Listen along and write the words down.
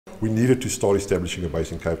We needed to start establishing a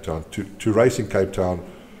base in Cape Town. To race in Cape Town,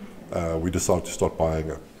 we decided to start buying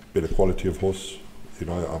a better quality of horse. You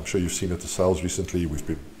know, I'm sure you've seen at the sales recently. We've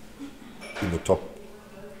been in the top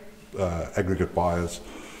aggregate buyers,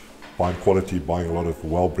 buying quality, buying a lot of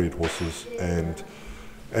well-bred horses, and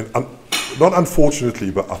not unfortunately,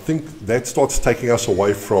 but I think that starts taking us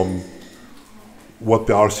away from what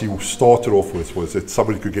the RC started off with, was that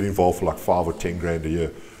somebody could get involved for like 5 or 10 grand a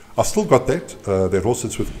year. I still got that. That horse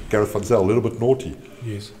that's with Gareth Van Zyl, a little bit naughty.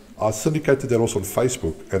 Yes. I syndicated that horse on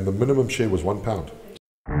Facebook, and the minimum share was £1.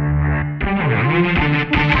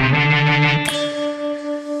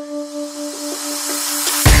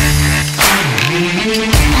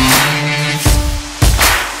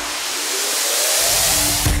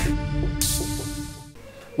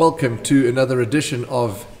 Welcome to another edition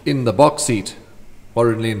of In the Box Seat.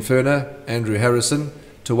 Warren Len-Ferner, Andrew Harrison,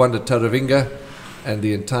 Tawanda Taravinga, and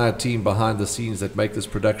the entire team behind the scenes that make this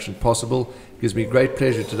production possible. It gives me great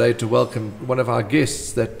pleasure today to welcome one of our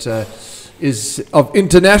guests that is of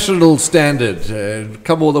international standard,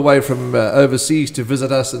 come all the way from overseas to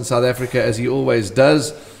visit us in South Africa, as he always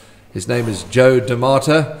does. His name is Joao Da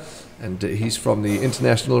Mata, and he's from the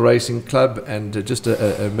International Racing Club, and just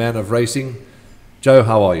a man of racing. Joe,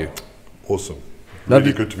 how are you? Awesome.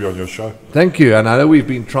 Really good to be on your show. Thank you. And I know we've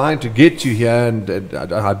been trying to get you here, and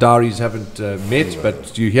our diaries haven't met,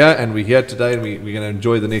 but you're here, and we're here today, and we're going to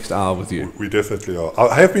enjoy the next hour with you. We definitely are.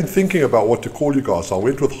 I have been thinking about what to call you guys. I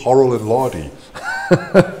went with Horrell and Lardy.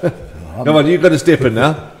 Come on, you've got to step in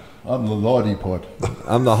now. I'm the Lardy part.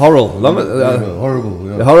 I'm the Horrell. Horrible,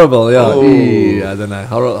 yeah. Horrible, yeah. Oh. I don't know.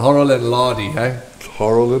 Horrell and Lardy, hey?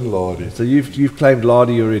 Horrell and Lardy. So you've claimed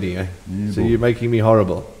Lardy already, eh? Yeah, so you're making me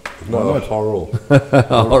horrible. No, Horrell.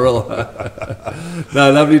 Horrell.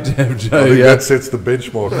 No, lovely to have Joe. I think that sets the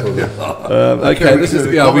benchmark for them. Okay, this is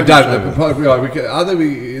we're done.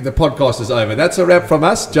 The podcast is over. That's a wrap from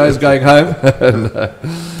us. Joe's going home.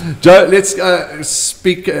 Joe, let's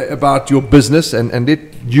speak about your business and let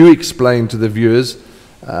you explain to the viewers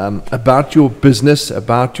about your business,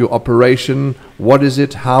 about your operation. What is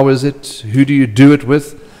it? How is it? Who do you do it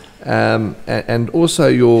with? And also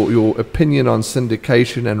your opinion on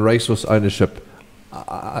syndication and racehorse ownership.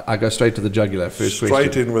 I go straight to the jugular. First Straight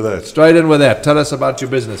question. in with that. Straight in with that. Tell us about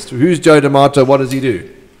your business. Who's Joao Da Mata? What does he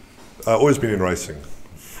do? Always been in racing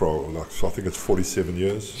for I think it's 47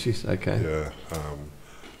 years. Jeez, okay. Yeah.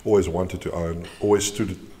 Always wanted to own. Always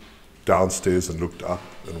stood downstairs and looked up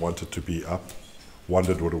and wanted to be up.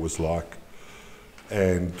 Wondered what it was like,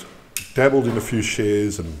 and dabbled in a few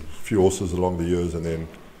shares and a few horses along the years, and then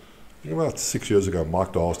about 6 years ago,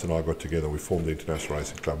 Mike Darst and I got together. We formed the International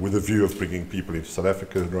Racing Club with a view of bringing people into South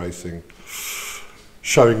African racing,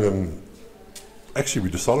 showing them. Actually, we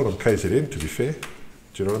decided on KZN, to be fair. Do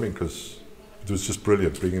you know what I mean? Because it was just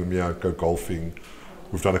brilliant, bringing them here, go golfing.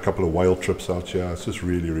 We've done a couple of whale trips out here. It's just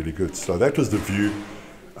really, really good. So that was the view.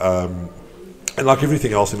 And like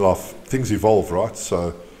everything else in life, things evolve, right?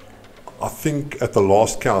 So I think at the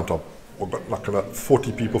last count, I've got like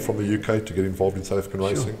 40 people from the UK to get involved in South African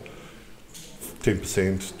racing.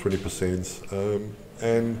 10%, 20%,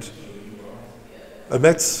 and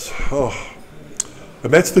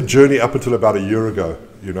that's the journey up until about a year ago.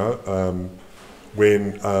 You know,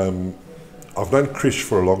 when I've known Krish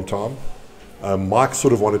for a long time. Mike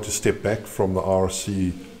sort of wanted to step back from the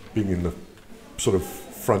RC, being in the sort of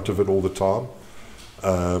front of it all the time,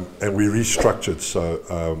 and we restructured. So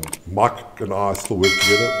Mike and I still work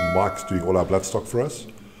together. Mike's doing all our bloodstock for us.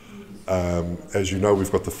 As you know,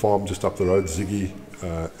 we've got the farm just up the road. Ziggy,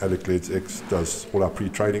 Alec Led's ex, does all our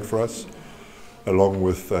pre-training for us, along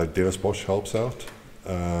with Dennis Bosch helps out.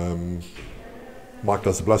 Mike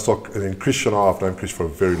does the bloodstock, and then Krish and I've known Krish for a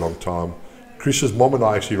very long time. Krish's mom and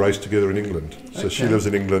I actually raced together in England. So she lives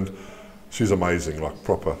in England. She's amazing, like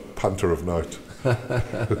proper punter of note.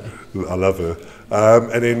 I love her.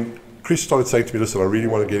 And then Krish started saying to me, listen, I really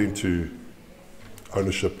want to get into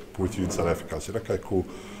ownership with you in South Africa. I said, okay, cool.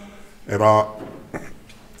 And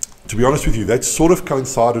to be honest with you, that sort of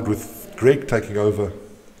coincided with Greg taking over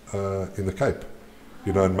in the Cape,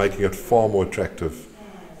 you know, and making it far more attractive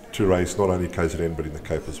to race not only KZN but in the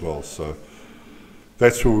Cape as well. So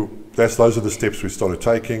those are the steps we started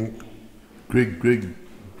taking. Greg being?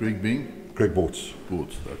 Greg Bortz.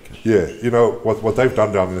 Bortz, okay. Yeah, you know, what they've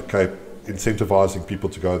done down in the Cape, incentivizing people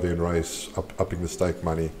to go there and race, upping the stake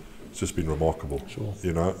money, it's just been remarkable. Sure.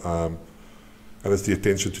 You know, and it's the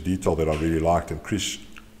attention to detail that I really liked. And Krish,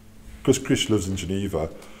 because Krish lives in Geneva,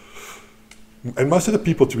 and most of the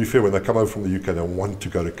people, to be fair, when they come over from the UK, they want to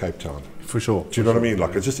go to Cape Town. For sure. Do you know what I mean?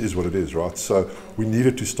 Like, it just is what it is, right? So we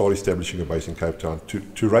needed to start establishing a base in Cape Town.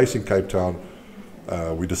 To race in Cape Town,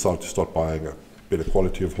 we decided to start buying a better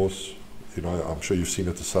quality of horse. You know, I'm sure you've seen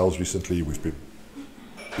at the sales recently. We've been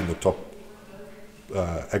in the top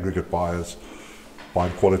aggregate buyers,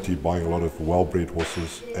 buying quality, buying a lot of well-bred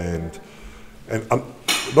horses, and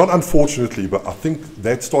not unfortunately, but I think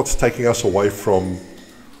that starts taking us away from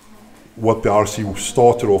what the RC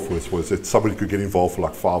started off with, was that somebody could get involved for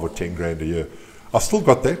like 5 or 10 grand a year. I still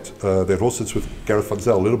got that. That horse that's with Gareth Van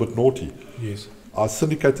Zyl, a little bit naughty. Yes. I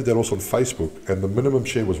syndicated that horse on Facebook, and the minimum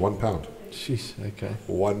share was £1. Jeez, okay.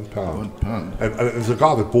 £1. £1. And there's a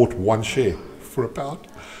guy that bought 1 share for £1.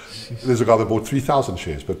 There's a guy that bought 3,000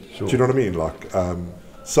 shares, but Sure. do you know what I mean? Like,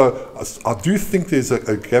 so I do think there's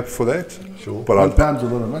a gap for that. Sure. But £1's a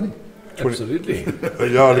lot of money. Absolutely.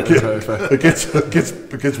 Yeah, it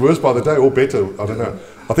gets worse by the day, or better. I don't know.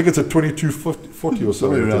 I think it's at 22.40 or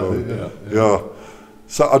something. Around there, Yeah.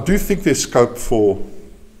 So I do think there's scope for,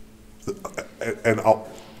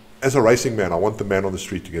 as a racing man, I want the man on the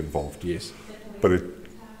street to get involved. Yes.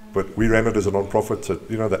 But we ran it as a non-profit, so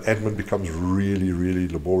you know the admin becomes really, really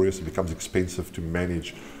laborious. It becomes expensive to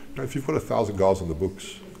manage. You know, if you've got 1,000 guys on the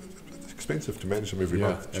books, it's expensive to manage them every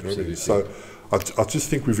month. Do you know what I mean? So I just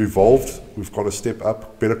think we've evolved. We've got a step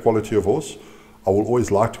up, better quality of horse. I will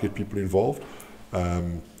always like to get people involved.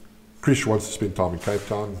 Krish wants to spend time in Cape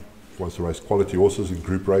Town. He wants to race quality horses in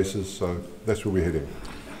group races. So that's where we're heading.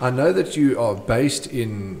 I know that you are based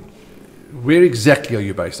in. Where exactly are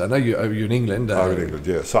you based? I know you're in England. I'm in England,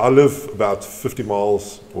 yeah. So I live about 50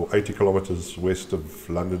 miles or 80 kilometres west of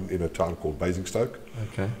London in a town called Basingstoke.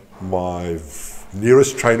 Okay. My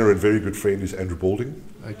nearest trainer and very good friend is Andrew Balding.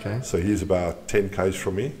 Okay. So he's about 10 k's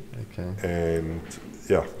from me. Okay. And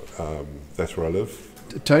yeah, that's where I live.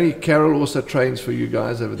 Tony Carroll also trains for you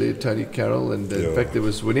guys over there, Tony Carroll. And in Yeah. fact, there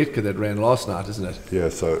was Winnetka that ran last night, isn't it? Yeah,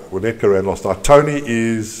 so Winnetka ran last night. Tony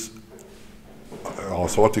is...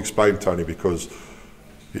 It's hard to explain Tony because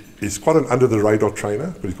he's quite an under-the-radar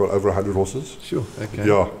trainer, but he's got over 100 horses. Sure, okay.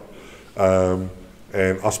 Yeah.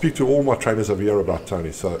 And I speak to all my trainers over here about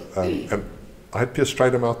Tony. So, and I had Pierre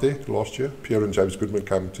Stradham out there last year. Pierre and James Goodman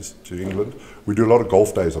came to England. We do a lot of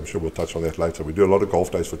golf days. I'm sure we'll touch on that later. We do a lot of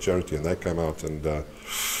golf days for charity, and they came out, and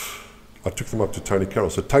I took them up to Tony Carroll.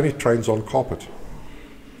 So Tony trains on carpet.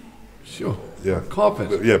 Sure. Yeah.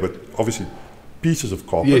 Carpet. Yeah, but obviously pieces of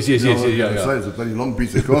carpet. Yes. Say it's a bloody long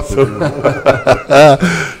piece of carpet.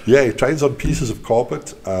 Yeah, he trains on pieces of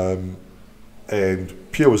carpet,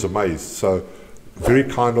 and Pierre was amazed. So very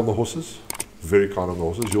kind on the horses, very kind on the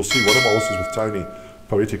horses. You'll see one of my horses with Tony,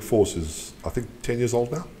 Poetic Force, is I think 10 years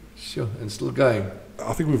old now. Sure, and still going.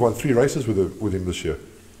 I think we've won 3 races with him this year.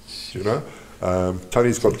 You know,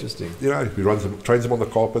 Tony's got, Interesting. you know, he trains them on the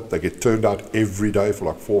carpet. They get turned out every day for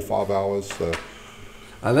like 4 or 5 hours.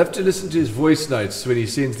 I love to listen to his voice notes when he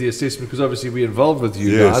sends the assessment, because obviously we're involved with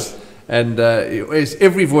you Yes. guys. And it's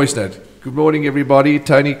every voice note. Good morning, everybody.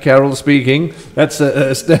 Tony Carroll speaking. That's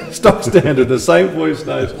a stock standard, the same voice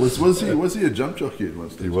note. Was he a jump jockey at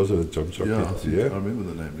one stage? He was a jump jockey. Yeah, I remember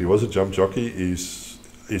the name. He was a jump jockey.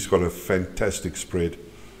 He's got a fantastic spread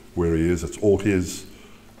where he is. It's all his.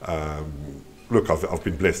 Look, I've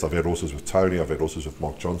been blessed. I've had horses with Tony. I've had horses with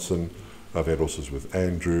Mark Johnson. I've had horses with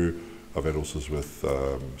Andrew. I've had horses with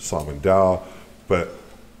Simon Dow. But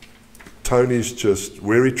Tony's just,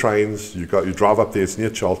 where he trains, you drive up there, it's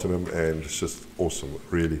near Cheltenham, and it's just awesome,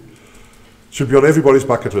 really. Should be on everybody's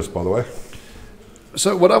bucket list, by the way.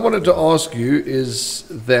 So what I wanted to ask you is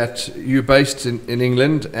that you're based in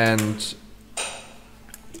England, and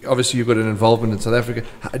obviously you've got an involvement in South Africa.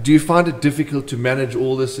 Do you find it difficult to manage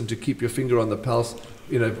all this and to keep your finger on the pulse,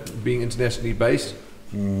 you know, being internationally based?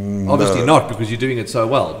 Obviously not, because you're doing it so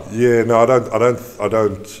well. Yeah, no, I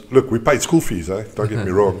don't. Look, we paid school fees, eh? Don't get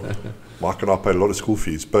me wrong. Mark and I paid a lot of school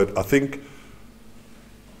fees, but I think,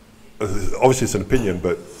 obviously it's an opinion,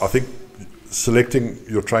 but I think selecting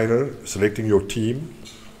your trainer, selecting your team,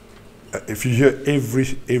 if you hear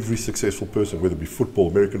every successful person, whether it be football,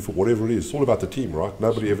 American football, whatever it is, it's all about the team, right?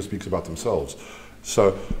 Nobody ever speaks about themselves.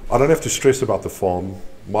 So I don't have to stress about the farm.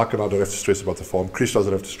 Mike and I don't have to stress about the farm. Chris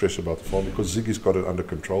doesn't have to stress about the farm because Ziggy's got it under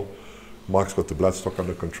control. Mike's got the bloodstock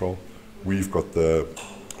under control. We've got the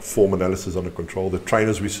form analysis under control. The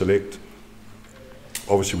trainers we select,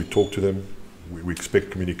 obviously we talk to them. We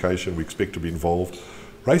expect communication. We expect to be involved.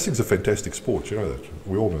 Racing's a fantastic sport. You know that.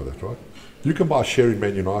 We all know that, right? You can buy a share in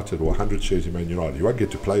Man United or 100 shares in Man United. You won't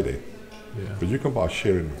get to play there. Yeah. But you can buy a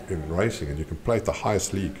share in racing, and you can play at the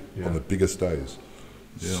highest league on the biggest days.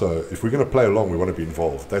 Yeah. So if we're going to play along, we want to be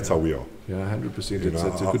involved. That's how we are. Yeah, 100%. You It's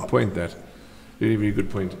know, a good point, that. Very, very good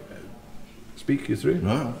point. speak you through?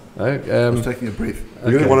 No, No? I was taking a breath.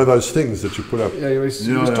 You're getting one of those things that you put up. Yeah, you must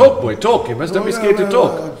Yeah. talk, boy, talk. You must not be scared to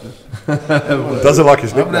talk. Doesn't like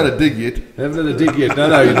his I haven't had nickname. a dig yet. Haven't had a dig yet.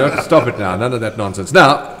 No, you're not. Stop it now. None of that nonsense.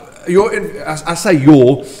 Now, I say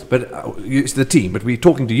your, but it's the team. But we're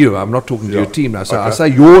talking to you. I'm not talking to Yeah. your team now. So I Okay. say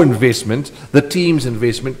your investment, the team's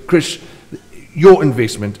investment. Chris, your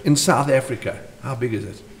investment in South Africa. How big is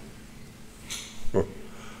it?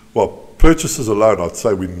 Well, purchases alone, I'd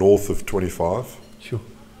say we're north of 25. Sure.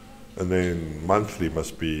 And then monthly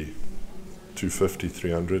must be 250,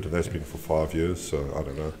 300, and that's been for 5 years, so I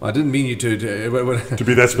don't know. I didn't mean you to To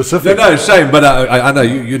be that specific. No, shame. But I know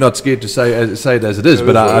you're not scared to say it as it is. But It is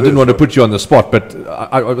what I it didn't is, want to right. put you on the spot. But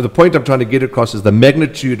the point I'm trying to get across is the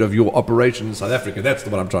magnitude of your operation in South Africa. That's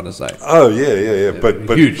what I'm trying to say. Oh, yeah.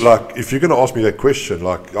 But huge. like, if you're going to ask me that question,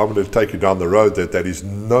 like, I'm going to take you down the road that is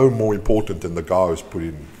no more important than the guy who's put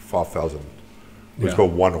in 5,000, who's Yeah. got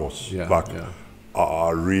one horse. Yeah, Like, yeah.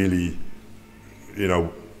 I really,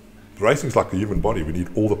 racing's like the human body. We need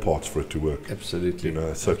all the parts for it to work. Absolutely.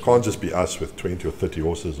 So it can't just be us with 20 or 30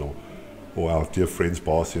 horses or our dear friends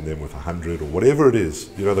bossing them with 100 or whatever it is.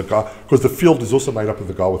 The guy, because the field is also made up of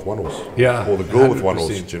the guy with one horse. Yeah, Or the girl with one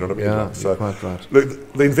horse. 100%. Do you know what I mean? Yeah, Like, you're quite right.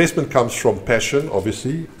 Look, the investment comes from passion,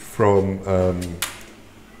 obviously, from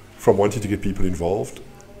wanting to get people involved.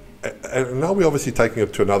 And now we're obviously taking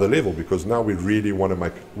it to another level because now we really want to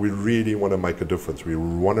make a difference. We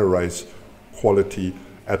want to race quality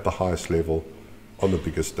at the highest level on the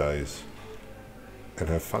biggest days and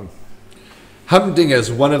have fun. Humdinger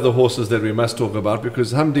is one of the horses that we must talk about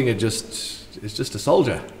because Humdinger is just a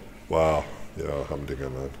soldier. Wow,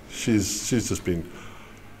 Humdinger, man. She's just been.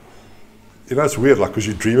 It's weird, like, because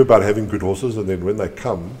you dream about having good horses, and then when they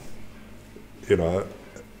come,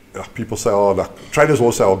 people say, trainers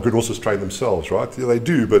all say, good horses train themselves, right? Yeah, they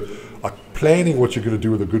do, but like planning what you're going to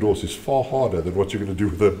do with a good horse is far harder than what you're going to do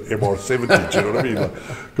with an MR70. Do you know what I mean?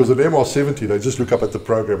 Because an MR70, they just look up at the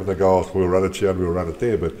program and they go, we'll run it here and we'll run it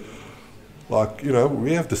there. But like,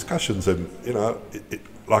 we have discussions and,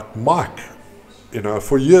 like Mike,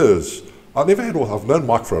 for years, I've known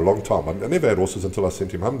Mike for a long time. I never had horses until I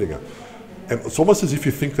sent him Humdinger. And it's almost as if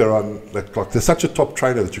you think like they're such a top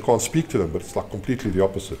trainer that you can't speak to them, but it's like completely the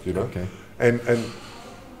opposite, Okay. And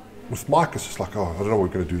with Mike, it's just like, I don't know, we're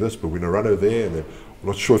going to do this, but we're going to run her there, and then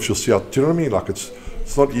we're not sure if she'll see out. Do you know what I mean? Like,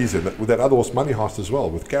 it's not easy. And with that other horse, Money Heist as well,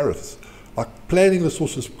 with Gareth, like planning this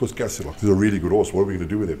horse, because Gareth said, like, this is a really good horse, what are we going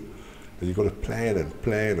to do with him? And you've got to plan, and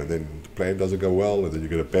then the plan doesn't go well, and then you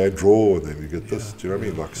get a bad draw, and then you get this. Do you know what I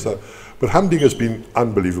mean? Like, so, but Humdinger's been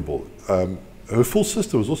unbelievable. Her full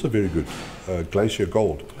sister was also very good, Glacier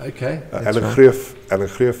Gold. Okay. Alan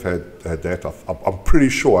Greef had that. I'm pretty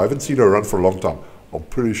sure, I haven't seen her run for a long time. I'm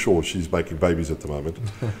pretty sure she's making babies at the moment.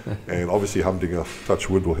 And obviously Humdinger, touch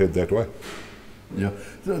wood, will head that way. Yeah.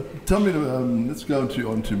 So tell me, let's go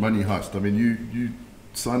on to Money Heist. I mean, you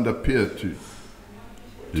signed up here to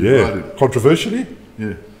Yeah. ride it. Controversially?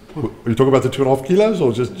 Yeah. Are you talking about the 2.5 kilos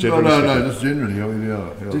or just generally? No, just generally. I mean,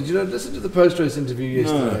 yeah. Did you not listen to the post-race interview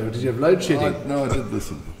yesterday? Or did you have load shedding? I did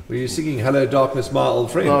listen. Were you singing "Hello Darkness, my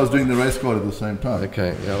old friend"? No, I was doing the race card at the same time.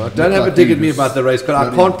 Okay, yeah, well, don't have a dig at me about the race card. I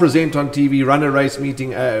Bloody- can't present on TV, run a race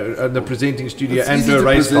meeting in the presenting studio, It's and easy do a to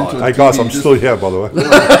race present card. on Hey guys, TV, I'm just- still here, by the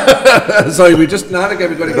way. Sorry, we just now again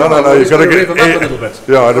we've got to go. No, We've you've got to get rev him up a little bit.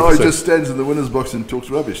 Yeah, Oh, he 100%. just stands in the winner's box and talks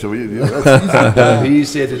rubbish. So that's easy. He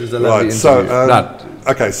said it was a lovely Right, so, interview. No,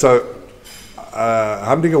 okay, so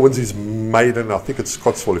Humdinger wins his maiden, I think it's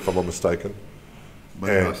Scottsville if I'm not mistaken.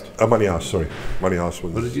 Money Heist. Money House, sorry. Money House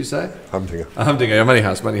wins. what did you say? Humdinger. Humdinger, yeah, Money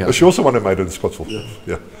House. But she also won a maiden in Scottsville.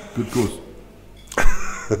 Yeah. Good cause.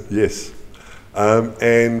 Yes.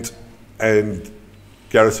 And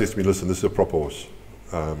Gareth says to me, listen, this is a proper horse.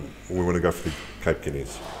 We want to go for the Cape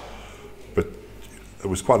Guineas. But it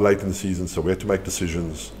was quite late in the season, so we had to make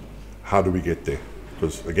decisions. How do we get there?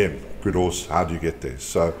 Because, again, good horse, how do you get there?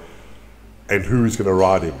 So, and who is going to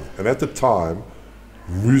ride him? And at the time,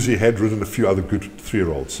 Muzi had ridden a few other good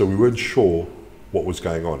 3-year-olds, so we weren't sure what was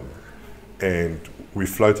going on. And we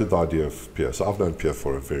floated the idea of Pierre. So I've known Pierre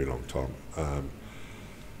for a very long time.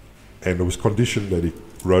 And it was conditioned that he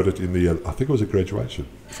rode it in the, I think it was a graduation,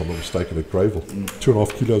 if I'm not mistaken, at Greyville.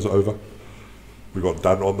 2.5 kilos over. We got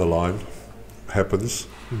done on the line. Happens.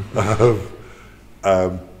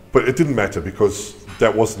 But it didn't matter because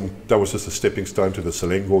that was just a stepping stone to the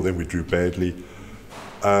Selangor. Then we drew badly.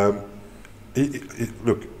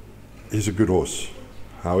 Look, he's a good horse.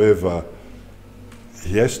 However,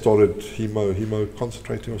 he has started hemo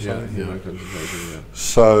concentrating or something. Yeah.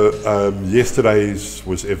 So yesterday's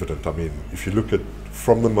was evident. I mean, if you look at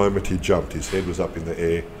from the moment he jumped, his head was up in the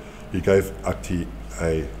air. He gave Ati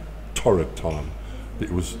a torrid time.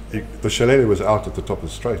 The Shillelagh was out at the top of the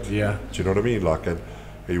straight. Yeah. Do you know what I mean? Like, and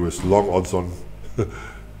he was long odds on.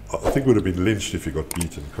 I think would have been lynched if he got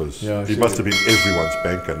beaten, because he must have been everyone's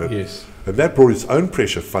banker. And that brought its own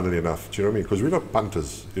pressure, funnily enough. Do you know what I mean? Because we're not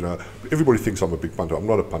punters. You know, everybody thinks I'm a big punter. I'm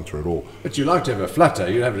not a punter at all. But you like to have a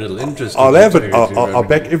flutter. You have a little interest. I'll have it. I'll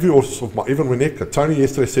back every horse of my. Even Winnetka. Tony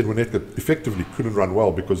yesterday said Winnetka effectively couldn't run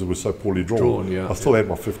well because it was so poorly drawn. I still had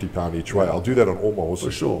my £50 each way. I'll do that on all my horses.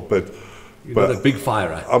 For sure. But you're not a big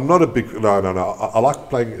firer. I'm not a big. No. I like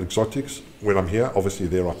playing exotics when I'm here. Obviously,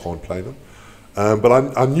 there I can't play them. But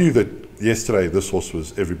I knew that yesterday this horse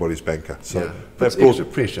was everybody's banker. So that's extra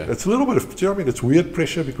pressure. It's a little bit of, do you know what I mean? It's weird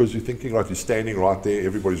pressure because you're thinking, right, you're standing right there,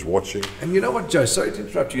 everybody's watching. And you know what, Joe, sorry to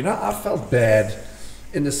interrupt you. You know, I felt bad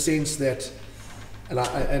in the sense that,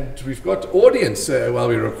 and we've got audience while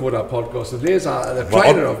we record our podcast. So there's the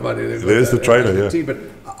trainer of money. There's the trainer, yeah. But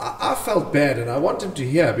I felt bad, and I want him to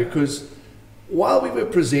hear, because while we were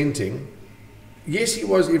presenting, yes, he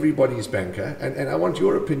was everybody's banker, and I want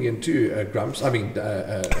your opinion too,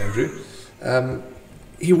 Andrew.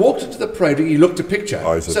 He walked into the parade, he looked a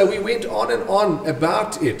picture. So we went on and on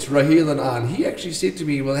about it, Raheel and I, and he actually said to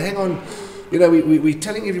me, well, hang on, you know, we're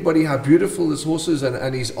telling everybody how beautiful this horse is,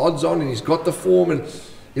 and he's odds on, and he's got the form, and,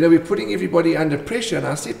 you know, we're putting everybody under pressure. And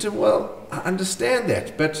I said to him, well, I understand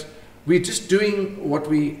that, but we're just doing what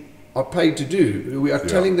we are paid to do. We are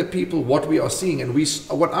telling the people what we are seeing, and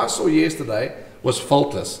what I saw yesterday was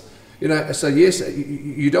faultless. You know, so yes,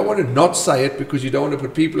 you don't want to not say it because you don't want to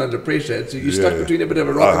put people under pressure. So you're stuck between a bit of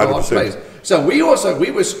a rock and a hard place. So we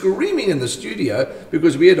were screaming in the studio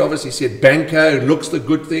because we had obviously said banker, looks the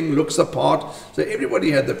good thing, looks the part. So everybody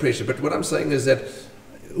had the pressure. But what I'm saying is that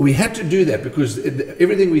we had to do that because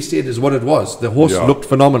everything we said is what it was. The horse looked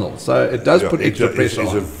phenomenal. So it does put extra pressure on.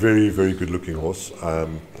 He's a very, very good looking horse.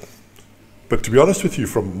 But to be honest with you,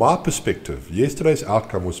 from my perspective, yesterday's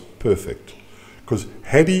outcome was perfect. Because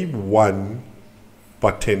had he won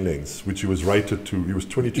by 10 lengths, which he was rated to, he was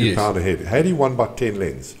 22 pound ahead. Had he won by 10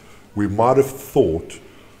 lengths, we might have thought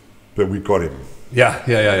that we got him. Yeah.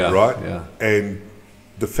 Right? Yeah. And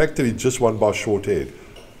the fact that he just won by short head,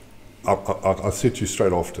 I said to you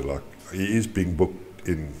straight after, like, he is being booked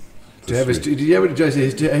in. Did you hear what Joe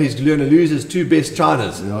said? He's going to lose his two best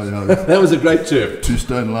Chinas. Yeah. That was a great term. 2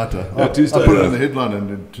 stone lighter. I put it in the headline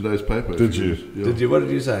in today's paper. Did you? Yeah. Did you? What did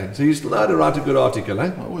you say? So you still know how to write a good article,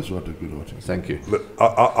 eh? I always write a good article. Thank you. Look,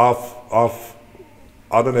 I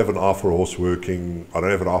don't have an eye for a horse working. I don't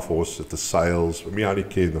have an eye for a horse at the sales. Me, I only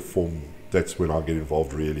care in the form. That's when I get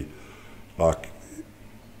involved, really. Like,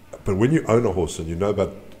 but when you own a horse and you know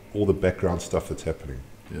about all the background stuff that's happening,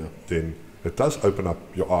 then it does open up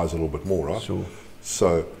your eyes a little bit more, right? Sure.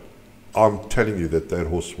 So I'm telling you that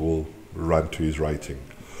horse will run to his rating.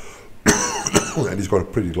 And he's got a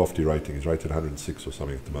pretty lofty rating. He's rated 106 or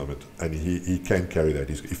something at the moment. And he can carry that.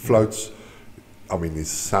 He floats. I mean, he's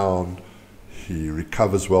sound. He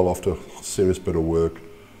recovers well after a serious bit of work.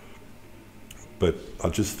 But I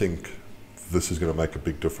just think this is going to make a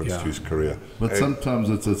big difference to his career. But sometimes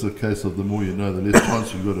it's a case of the more you know, the less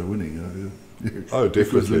chance you've got of winning. You know? Oh, definitely.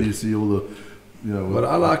 Because then you see all the, you know, what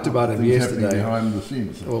I liked about him yesterday, behind the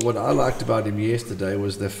scenes. Well, what I liked about him yesterday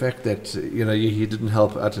was the fact that, you know, he didn't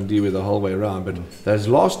help Atendiwe the whole way around, but those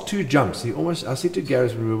last 2 jumps, I said to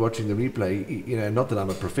Gareth when we were watching the replay, you know, not that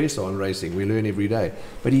I'm a professor on racing, we learn every day,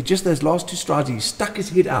 but those last 2 strides, he stuck his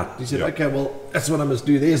head out. He said, okay, well, that's what I must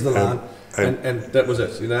do. There's the line. And that was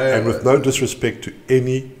it, you know. And with no disrespect to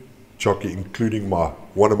any jockey, including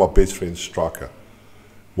one of my best friends, Striker,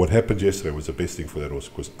 what happened yesterday was the best thing for that horse,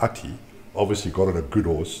 because Ati obviously got on a good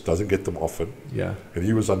horse, doesn't get them often, and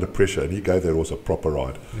he was under pressure, and he gave that horse a proper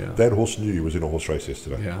ride. That horse knew he was in a horse race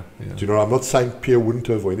yesterday. Do you know, I'm not saying Pierre wouldn't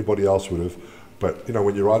have or anybody else would have, but, you know,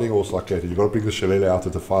 when you're riding a horse like that, you've got to bring the Shillelagh out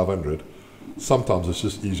at the 500, sometimes it's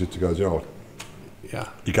just easier to go, you know what,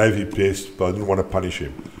 he gave his best, but I didn't want to punish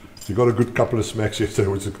him. He got a good couple of smacks yesterday,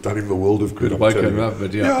 which has done him the world of good. Wake him up,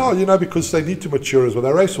 but yeah, you know, because they need to mature as well.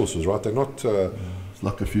 They're racehorses, right? They're not... It's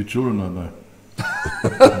like a few children I know.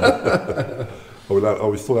 Are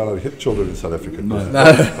we still allowed to hit children in South Africa? No.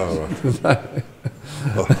 Oh, right.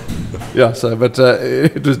 Yeah, so, but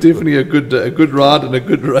it was definitely a good ride and a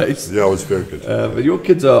good race. Yeah, it was very good. But your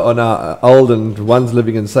kids are now old, and one's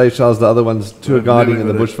living in Seychelles, the other one's tour guiding in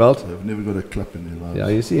the bushveld. They've never got a clap in their lives. Yeah,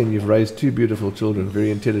 you see, and you've raised 2 beautiful children,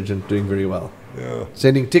 very intelligent, doing very well. Yeah.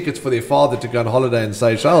 Sending tickets for their father to go on holiday in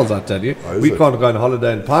Seychelles, I tell you. Oh, we can't go on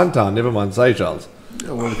holiday in Pinetown, never mind Seychelles.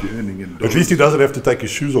 Yeah, well, if you're earning in dollars. At least he doesn't have to take his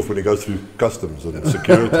shoes off when he goes through customs and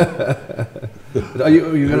security. Are you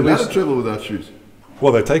going to allowed to travel without shoes?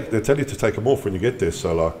 Well, they tell you to take them off when you get there.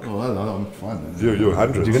 So like, I'm fine. you're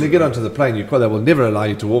hundreds. You're going to get onto the plane. They will never allow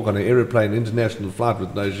you to walk on an aeroplane, international flight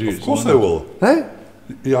with no shoes. Of course they will. Hey?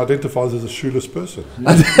 He identifies as a shoeless person.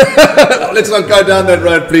 Let's not go down that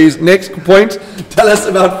road, please. Next point. Tell us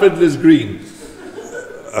about Fiddler's Green.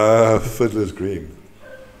 Fiddler's Green.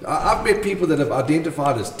 I've met people that have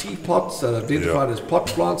identified as teapots, that have identified as pot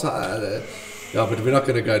plants. Yeah, but we're not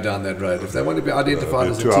going to go down that road. If they want to be identified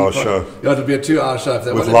as a teapot, show. Yeah, it'll be a 2-hour show. If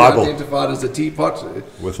they With want libel. to be identified as a teapot,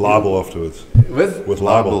 With libel afterwards. with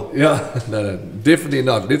libel. Yeah, no, definitely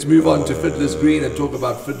not. Let's move on to Fiddler's Green and talk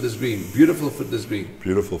about Fiddler's Green. Beautiful Fiddler's Green.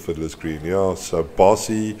 Beautiful Fiddler's Green, yeah. So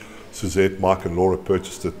Barcy, Suzette, Mike and Laura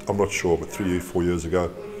purchased it, I'm not sure, but 3 or 4 years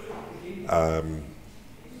ago.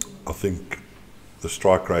 I think the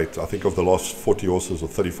strike rate, I think of the last 40 horses or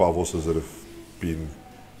 35 horses that have been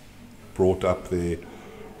brought up there,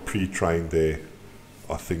 pre-trained there,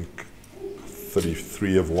 I think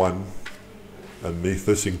 33 have won. And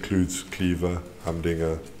this includes Cleaver,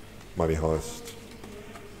 Humdinger, Money Heist,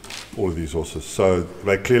 all of these horses. So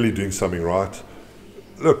they're clearly doing something right.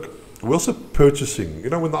 Look, we're also purchasing,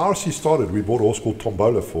 when the RC started, we bought a horse called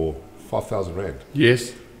Tombola for 5,000 Rand.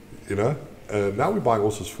 Yes. Now we're buying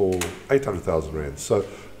horses for 800,000 Rand. So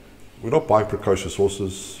we're not buying precocious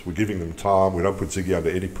horses. We're giving them time. We don't put Ziggy under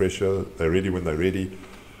any pressure. They're ready when they're ready.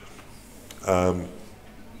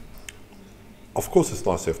 Of course, it's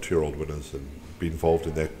nice to have 2-year-old winners and be involved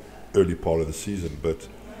in that early part of the season, but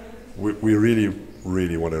we really,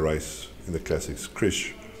 really want to race in the classics.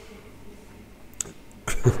 Krish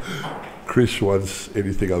wants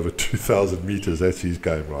anything over 2,000 meters. That's his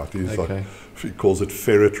game, right? He's like, he calls it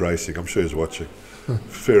ferret racing. I'm sure he's watching.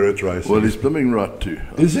 Ferret racing. Well, he's blooming right too.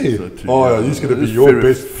 Is he? So too, yeah, he's going to be your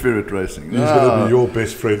best ferret racing. He's going to be your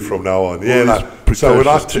best friend from now on. Yeah, so when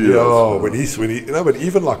but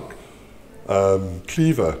even like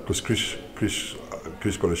Cleaver, because Chris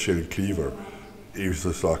got a share in Cleaver. He was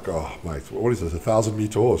just like, oh mate, what is this?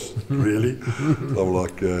 1,000-meter horse? Really? I'm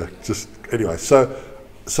like, anyway.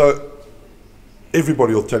 So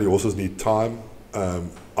everybody will tell you horses need time.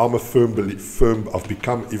 I'm a firm. I've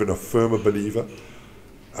become even a firmer believer.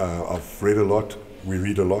 I've read a lot. We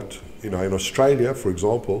read a lot. In Australia, for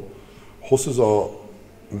example, horses are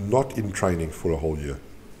not in training for a whole year.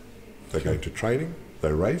 They're going to training,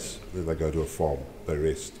 they race, then they go to a farm, they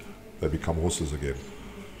rest, they become horses again.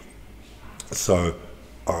 So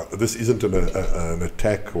this isn't an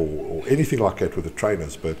attack or anything like that with the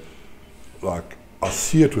trainers, but like I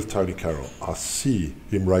see it with Tony Carroll. I see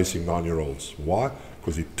him racing 9-year-olds. Why?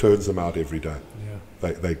 Because he turns them out every day.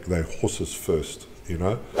 Yeah. They're horses first,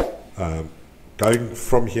 Going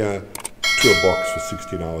from here to a box for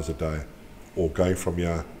 16 hours a day, or going from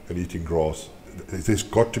here and eating grass, there's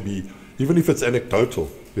got to be, even if it's anecdotal,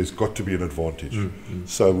 there's got to be an advantage.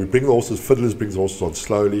 So we bring the horses, Fiddlers brings the horses on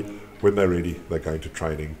slowly. When they're ready, they're going to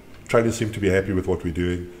training. Trainers seem to be happy with what we're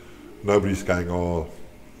doing. Nobody's going, oh,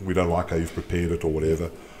 we don't like how you've prepared it or whatever.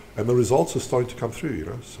 And the results are starting to come through,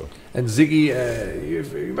 So. And Ziggy,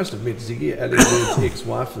 you must have met Ziggy, Alex Bird's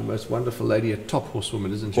ex-wife, the most wonderful lady, a top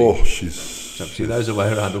horsewoman, isn't she? Oh, she knows her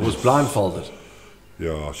way around. It was blindfolded.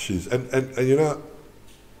 Yeah,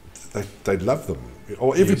 they love them.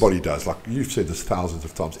 Or everybody does. Like you've said this thousands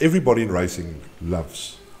of times. Everybody in racing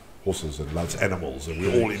loves horses and loves animals, and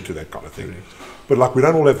we're all into that kind of thing. Correct. But like we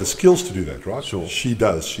don't all have the skills to do that, right? Sure. She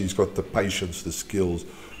does. She's got the patience, the skills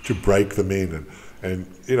to break them in. And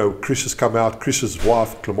Chris has come out, Chris's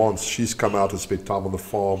wife, Clemence, she's come out and spent time on the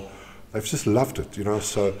farm. They've just loved it,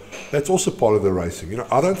 So that's also part of the racing.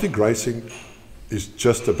 I don't think racing is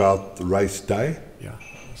just about the race day. Yeah.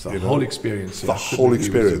 It's the whole experience. The whole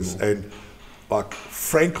experience. And like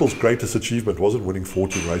Frankel's greatest achievement wasn't winning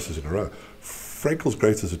 14 races in a row. Frankel's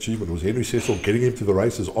greatest achievement was Henry Cecil getting him to the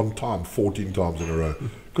races on time 14 times in a row.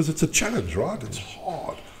 Because it's a challenge, right? It's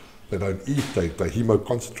hard. They don't eat, they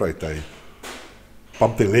hemoconcentrate, they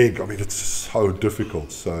bump their leg. I mean, it's so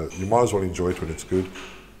difficult. So you might as well enjoy it when it's good.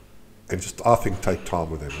 And just, I think, take time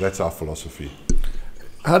with them. That's our philosophy.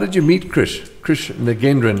 How did you meet Krish? Krish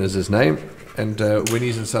Nagendran is his name. And when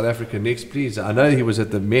he's in South Africa next, please. I know he was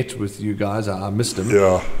at the Met with you guys. I missed him.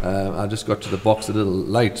 Yeah. I just got to the box a little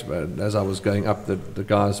late, but as I was going up, the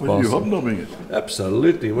guys. Were you hobnobbing it?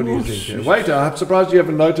 Absolutely. What do you think? Wait, I'm surprised you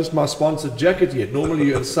haven't noticed my sponsored jacket yet. Normally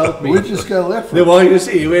you insult me. Where'd you scale that from? Well, you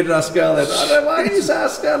see, where did I scale that? I don't know why you say I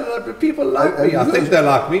scale it. People like me. I think they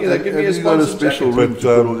like me. They give me a sponsored jacket. Have you got a special room to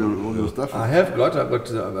put all your stuff in? I've got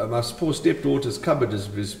my poor stepdaughter's cupboard has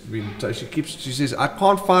been. She says, I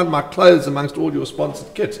can't find my clothes amongst all your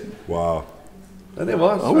sponsored kit. Wow. And there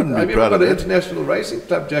was. I wouldn't be I've even proud got of an that. International Racing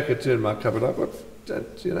Club jacket too in my cupboard. I've got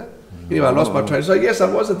that, Anyway, I lost my train. So yes,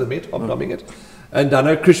 I was at the Met, hobnobbing it. And I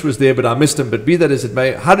know Krish was there, but I missed him. But be that as it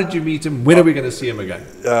may, how did you meet him? When are we going to see him again?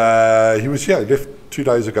 He was here. He left 2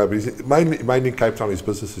 days ago, but he's mainly in Cape Town. His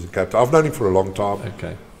business is in Cape Town. I've known him for a long time.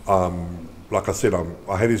 Okay. Like I said,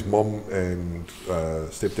 I had his mom and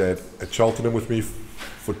stepdad at Cheltenham with me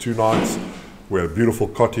for 2 nights. We had a beautiful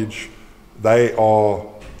cottage. They are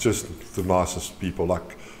just the nicest people.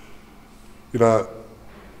 Like, you know,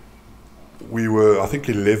 we were, I think,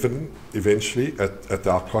 11 eventually at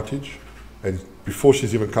our cottage. And before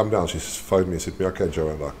she's even come down, she's phoned me and said to me, okay,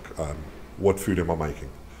 Joao, like, what food am I making?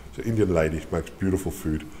 So Indian lady makes beautiful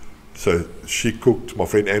food. So she cooked, my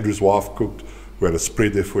friend Andrew's wife cooked. We had a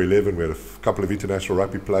spread there for 11. We had a couple of international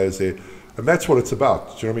rugby players there. And that's what it's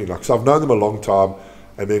about. Do you know what I mean? Like, so I've known them a long time.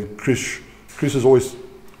 And then Chris has always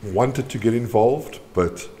wanted to get involved,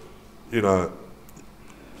 but, you know,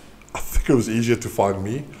 I think it was easier to find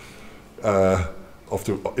me.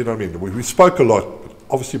 After, you know what I mean? We spoke a lot.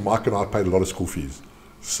 Obviously, Mike and I paid a lot of school fees.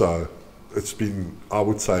 So it's been, I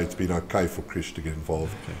would say it's been okay for Chris to get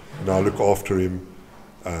involved. Okay. And I look after him.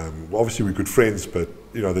 Obviously, we're good friends, but,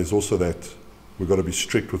 you know, there's also that we've got to be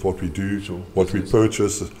strict with what we do, what we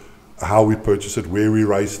purchase, how we purchase it, where we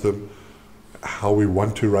raise them, how we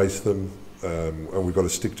want to raise them, and we've got to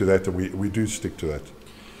stick to that, and we do stick to that.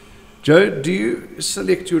 Joe, do you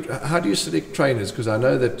select how do you select trainers? Because I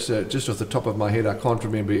know that just off the top of my head, I can't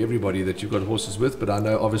remember everybody that you've got horses with, but I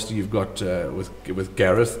know obviously you've got with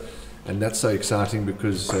Gareth, and that's so exciting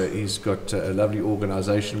because he's got a lovely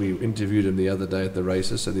organisation. We interviewed him the other day at the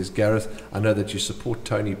races. So there's Gareth. I know that you support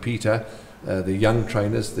Tony Peter, the young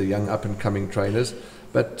trainers, the young up-and-coming trainers.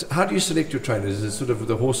 But how do you select your trainers? Is it sort of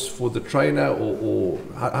the horse for the trainer, or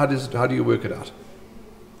how do you work it out?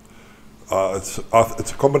 It's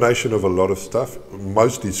a combination of a lot of stuff,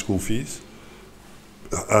 mostly school fees.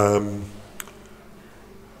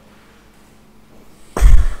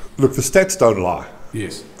 Look, the stats don't lie.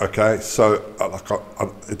 Yes. Okay, so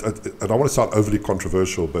and I want to sound overly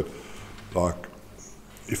controversial, but like,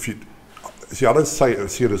 if you see, I don't see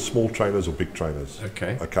it as small trainers or big trainers.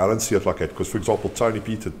 Okay. Okay, I don't see it like that because, for example, Tony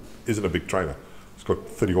Peter isn't a big trainer. He's got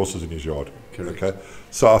 30 horses in his yard. Correct. Okay,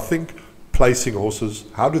 so I think placing horses,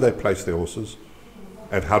 how do they place their horses,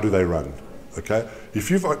 and how do they run? Okay, if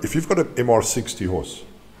you've got an MR60 horse,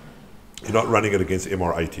 you're not running it against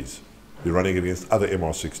MR80s. You're running it against other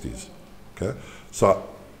MR60s. Okay, so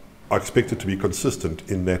I expect it to be consistent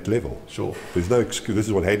in that level. Sure. There's no excuse. This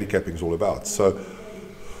is what handicapping is all about. So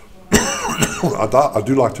I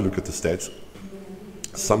do like to look at the stats.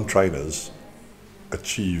 Some trainers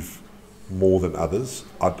achieve more than others.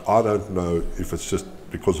 I don't know if it's just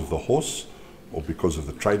because of the horse or because of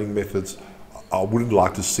the training methods. I wouldn't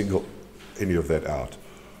like to single any of that out.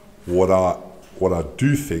 What I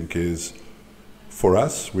do think is, for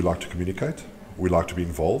us, we like to communicate. We like to be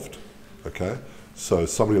involved. Okay, so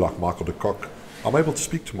somebody like Michael de Kock, I'm able to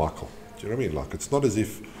speak to Michael. Do you know what I mean? Like, it's not as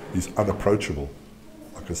if he's unapproachable.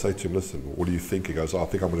 I can say to him, listen, what do you think? He goes, I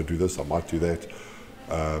think I'm going to do this, I might do that.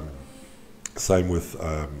 Same with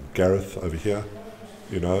Gareth over here,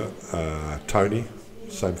 you know, Tony,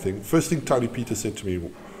 same thing. First thing Tony Peter said to me,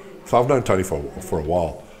 so I've known Tony for a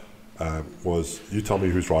while, was, you tell me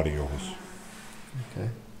who's riding your horse. Okay.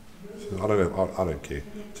 So I don't care.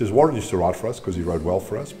 He says, Warren used to ride for us because he rode well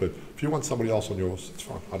for us, but if you want somebody else on your horse, it's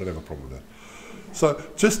fine. I don't have a problem with that. So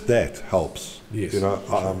just that helps. Yes. You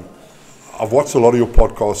know, I've watched a lot of your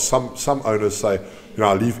podcasts. Some owners say, you know,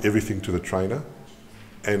 I leave everything to the trainer,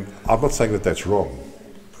 and I'm not saying that that's wrong.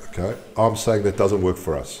 Okay, I'm saying that doesn't work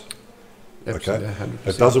for us. Absolutely, okay, 100%.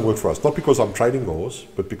 it doesn't work for us. Not because I'm training the horse,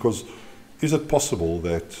 but because is it possible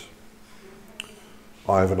that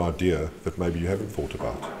I have an idea that maybe you haven't thought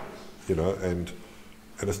about, you know, and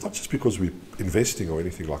it's not just because we're investing or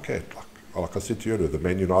anything like that. Like I said to you earlier, the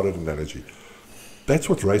Man United analogy. That's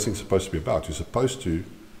what racing's supposed to be about. You're supposed to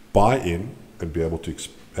buy in and be able to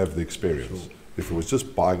have the experience. Sure. If it was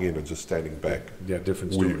just buying in and just standing back, yeah,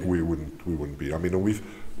 different story. We wouldn't be. I mean, we've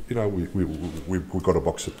got a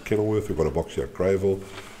box at Kenilworth, we've got a box here at Greyville,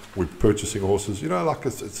 we're purchasing horses. You know, like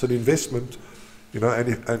it's an investment. You know,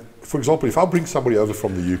 and for example, if I bring somebody over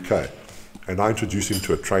from the UK and I introduce him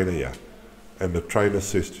to a trainer here, and the trainer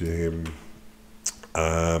says to him,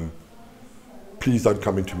 please don't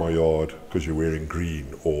come into my yard because you're wearing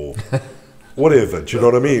green or whatever. Do you know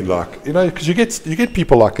what I mean? Like, you know, because you get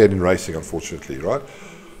people like that in racing, unfortunately, right?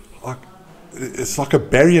 Like, it's like a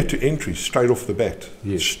barrier to entry straight off the bat.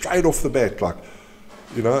 Yes. Straight off the bat, like,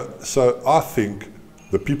 you know. So I think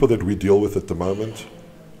the people that we deal with at the moment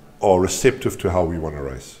are receptive to how we want to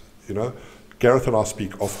race. You know, Gareth and I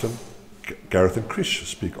speak often. Gareth and Krish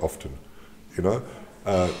speak often. You know,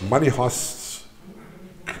 Money Heist's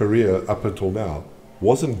career up until now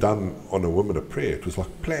wasn't done on a whim and a prayer. It was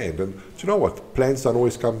like planned. And do you know what? Plans don't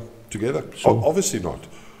always come together. Sure. Obviously not.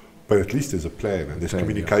 But at least there's a plan and there's Plan,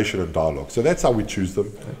 communication and dialogue. So that's how we choose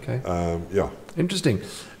them. Okay. Yeah. Interesting,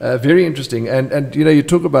 very interesting. And you know, you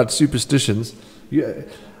talk about superstitions.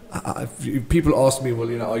 People ask me, well,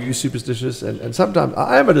 you know, are you superstitious? And sometimes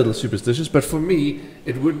I am a little superstitious, but for me,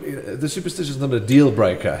 it would the superstition is not a deal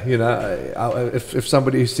breaker. You know, if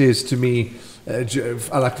somebody says to me,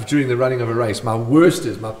 like during the running of a race, my worst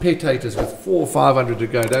is my pet hate is with 400 or 500 to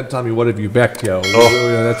go. Don't tell me what have you backed here. Or, you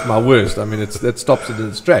know, that's my worst. I mean, that stops it in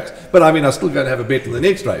its tracks. But I mean, I still going to have a bet in the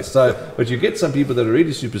next race. So, but you get some people that are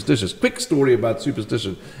really superstitious. Quick story about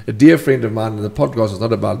superstition. A dear friend of mine, and the podcast is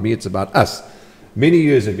not about me; it's about us. Many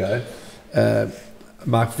years ago,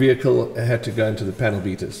 my vehicle had to go into the panel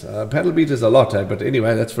beaters. Panel beaters a lot, but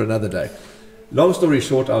anyway, that's for another day. Long story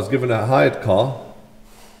short, I was given a hired car,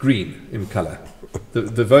 green in colour.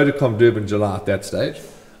 The Vodacom Durban July at that stage.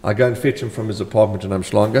 I go and fetch him from his apartment in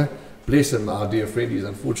Umhlanga. Bless him, our dear friend. He's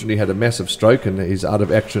unfortunately had a massive stroke and he's out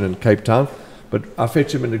of action in Cape Town. But I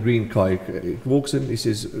fetch him in a green car. He walks in,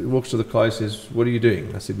 he walks to the car, he says, "What are you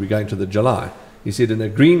doing?" I said, "We're going to the July." He said, "In a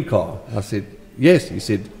green car?" I said, "Yes." He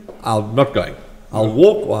said, "I'm not going. I'll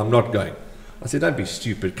walk or I'm not going." I said, "Don't be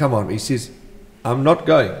stupid. Come on." He says, "I'm not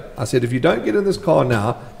going." I said, "If you don't get in this car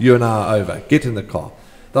now, you and I are over. Get in the car."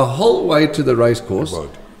 The whole way to the race course,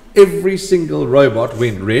 every single robot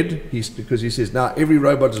went red. Because he says, now every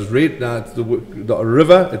robot is red. Now it's the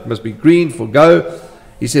river. It must be green for go.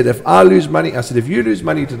 He said, "If I lose money," I said, "if you lose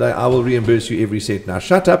money today, I will reimburse you every cent. Now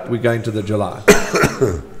shut up. We're going to the July."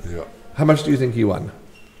 Yeah. How much do you think he won?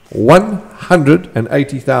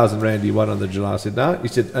 180,000 rand he won on the July. I said, "No." He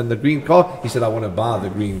said, "And the green car?" He said, "I want to buy the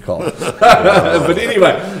green car." But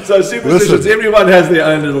anyway, so superstitions, everyone has their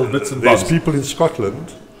own little bits and bobs. There's people in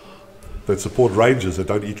Scotland that support rangers that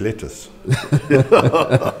don't eat lettuce. Do you know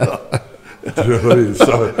what I mean?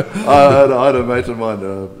 So, I had a mate of mine,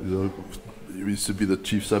 he used to be the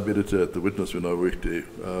chief sub-editor at The Witness when I worked there,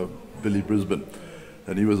 Billy Brisbane,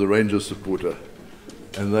 and he was a Rangers supporter.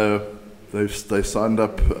 And they signed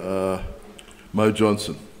up Mo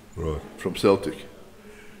Johnson from Celtic.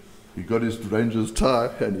 He got his Rangers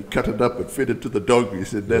tie and he cut it up and fed it to the dog. He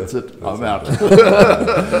said, "That's it, I'm out."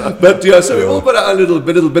 But yeah, so we've all got our little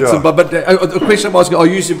bits and bobs. But the question I'm asking, are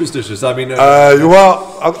you superstitious? I mean, so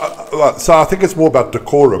I think it's more about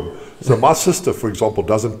decorum. So my sister, for example,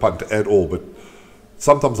 doesn't punt at all, but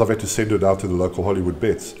sometimes I've had to send her down to the local Hollywood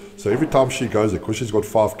bets. So every time she goes there, because she's got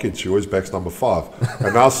 5 kids, she always backs number 5.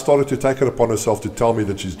 And now started to take it upon herself to tell me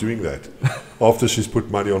that she's doing that after she's put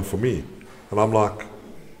money on for me. And I'm like,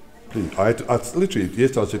 please. I literally,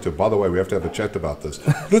 yesterday I said to her, "By the way, we have to have a chat about this."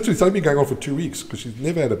 Literally, it's only been going on for 2 weeks because she's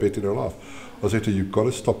never had a bet in her life. I said to her, "You've got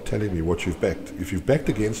to stop telling me what you've backed. If you've backed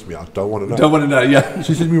against me, I don't want to know." Don't want to know, yeah.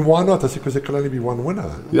 She said to me, "Why not?" I said, "Because there can only be one winner."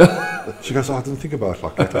 Yeah. She goes, "Oh, I didn't think about it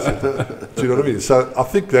like that." I said, "Do you know what I mean?" So I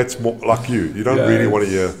think that's more like you. You don't really want to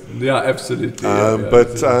hear. Yeah, absolutely.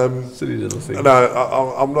 Silly little thing.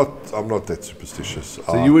 No, I'm not that superstitious.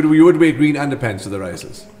 So you would wear green underpants to the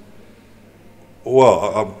races?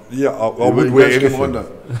 Well, I would wear anything.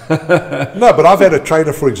 No, but I've had a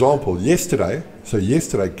trainer, for example, yesterday. So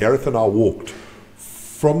yesterday, Gareth and I walked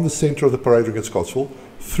from the centre of the parade ring at Scottsville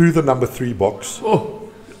through the number 3 box. Oh.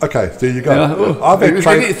 Okay, there you go. Yeah. I've had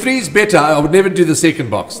 3's better. I would never do the second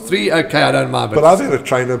box. 3, okay, I don't mind. But I've had a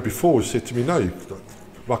trainer before who said to me, "No, you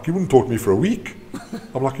wouldn't talk to me for a week."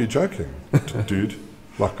 I'm like, "You're joking, dude.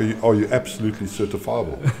 Like, are you absolutely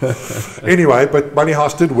certifiable?" Anyway, but Money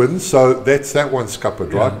Heist did win, so that one's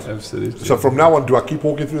scuppered, right? Absolutely. So from now on, do I keep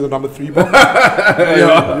walking through the number 3 box? You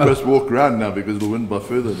must walk around now because it'll win by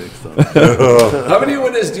further next time. How many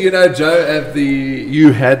winners do you know, Joe?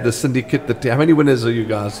 You had the syndicate? How many winners are you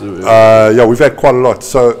guys? Yeah, we've had quite a lot.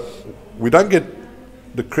 So we don't get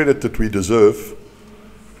the credit that we deserve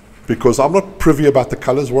because I'm not privy about the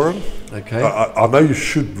colours, Warren. Okay. I know you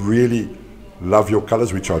should really love your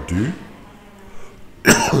colours, which I do,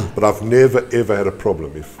 but I've never ever had a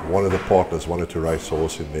problem if one of the partners wanted to race a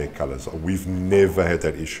horse in their colours. We've never had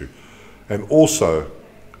that issue. And also,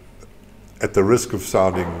 at the risk of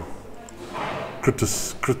sounding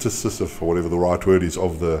criticism, or whatever the right word is,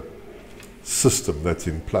 of the system that's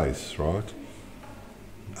in place, right?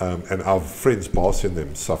 And our friends Boss and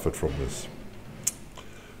them suffered from this.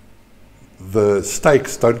 The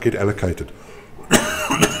stakes don't get allocated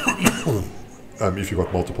if you've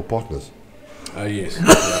got multiple partners. Oh, yes.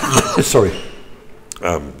 Sorry.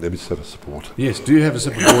 Let me just have a sip of water. Yes, do you have a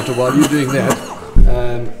sip of water while you're doing that?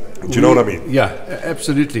 Do you know what I mean? Yeah,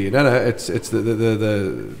 absolutely. No, it's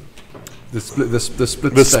the The split. The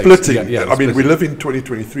split. The stakes. splitting. Yeah, I mean, we splitting. live in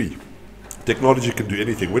 2023. Technology can do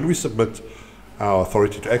anything. When we submit our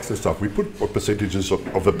authority to access stuff, we put what percentages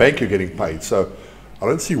of the bank you're getting paid. So I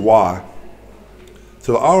don't see why.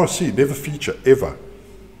 So the RRC never feature ever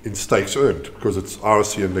in stakes earned because it's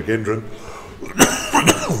RRC and Nagendran,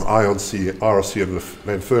 IONC, RRC and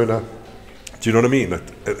Lanferna. Do you know what I mean?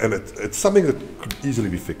 It's something that could easily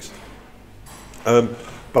be fixed.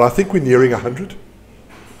 But I think we're nearing 100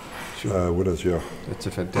 winners, yeah. That's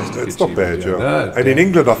a fantastic It's not bad, achievement, yeah. No, And in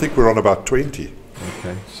England, I think we're on about 20.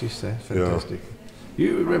 Okay, she's fantastic.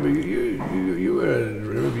 You remember you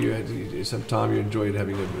had some time you enjoyed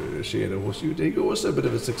having a share in a horse. You were also a bit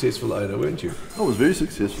of a successful owner, weren't you? I was very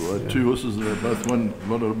successful. I had 2 horses and they both won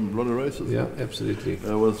a lot of races. Yeah, absolutely.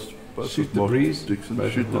 I was both Shoot with the Mark Breeze, Dixon,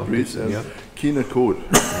 both Shoot with the Mark Breeze, Dixon, and yeah. Keen Accord.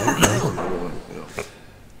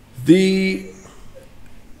 The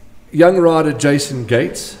young rider Jason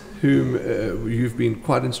Gates, whom you've been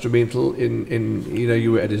quite instrumental in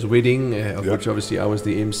you were at his wedding, of which obviously I was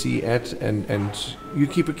the MC at, and you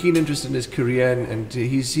keep a keen interest in his career, and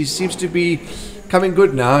he seems to be coming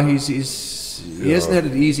good now. He hasn't had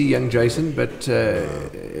it easy, young Jason, but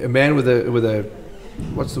a man with a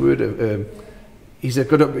what's the word? He's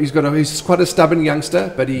quite a stubborn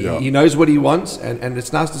youngster, but he knows what he wants, and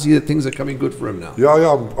it's nice to see that things are coming good for him now.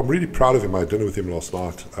 Yeah, I'm really proud of him. I had dinner with him last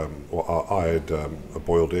night. I had a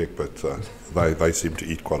boiled egg, but they seem to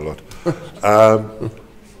eat quite a lot.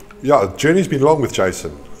 The journey's been long with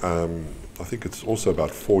Jason. I think it's also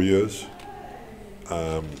about 4 years.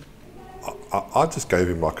 I just gave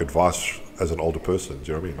him like advice as an older person.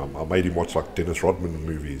 Do you know what I mean? I made him watch like Dennis Rodman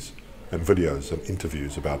movies and videos and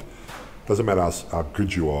interviews about. Doesn't matter how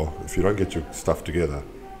good you are, if you don't get your stuff together,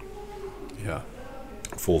 it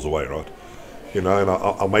falls away, right? You know, and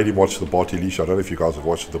I made him watch the Barty Leisha. I don't know if you guys have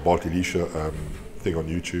watched the Barty Leisha thing on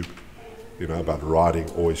YouTube, you know, about riding,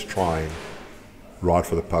 always trying, ride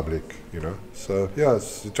for the public, you know. So, yeah,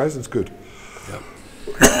 Jason's good. Yeah.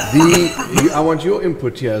 I want your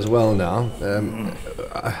input here as well now.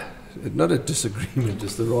 Not a disagreement,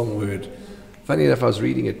 is the wrong word. Funny enough, I was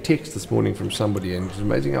reading a text this morning from somebody, and it's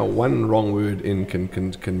amazing how one wrong word in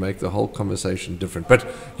can make the whole conversation different. But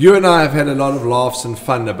you and I have had a lot of laughs and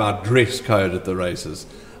fun about dress code at the races.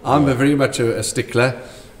 I'm very much a stickler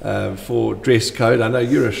for dress code. I know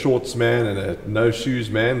you're a shorts man and a no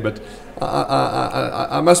shoes man, but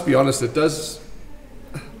I must be honest, it does.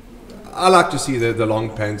 I like to see the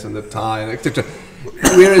long pants and the tie and etc.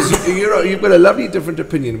 Whereas you've got a lovely different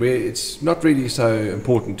opinion where it's not really so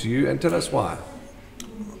important to you, and tell us why.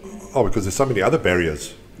 Oh, because there's so many other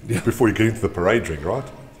barriers before you get into the parade ring, right?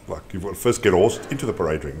 Like you've got to first get a horse into the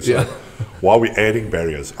parade ring. So why are we adding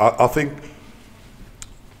barriers? I think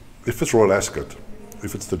if it's Royal Ascot,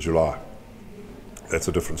 if it's the July, that's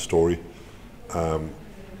a different story.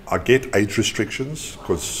 I get age restrictions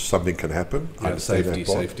because something can happen. I understand that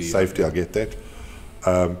part. Safety, I get that.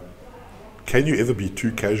 Can you ever be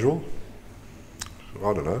too casual?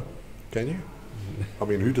 I don't know. Can you? I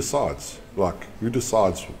mean, who decides? Like, who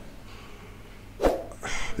decides?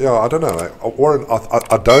 Yeah, I don't know. Warren,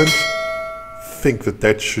 I don't think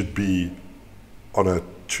that should be on a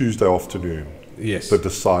Tuesday afternoon. Yes. The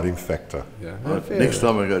deciding factor. Yeah. Next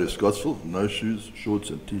time I go to Scottsville, no shoes, shorts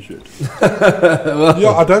and T-shirt.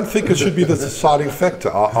 Yeah, I don't think it should be the deciding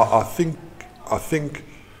factor. I think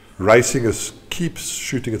racing keeps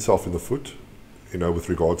shooting itself in the foot, you know, with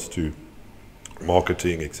regards to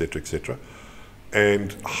marketing, etc., etc.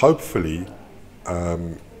 And hopefully,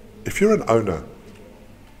 if you're an owner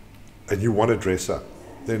and you want to dress up,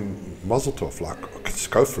 then muzzle tov, like, just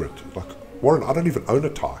go for it. Like, Warren, I don't even own a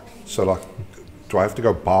tie. So, like, do I have to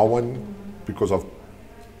go buy one because I've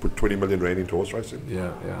put 20 million rand into horse racing?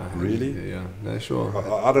 Yeah. Really? Yeah. No, sure.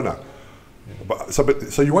 I don't know. Yeah.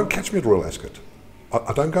 So you won't catch me at Royal Ascot.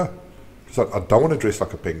 I don't go. Because I don't want to dress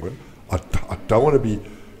like a penguin. I don't want to be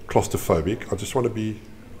claustrophobic. I just want to be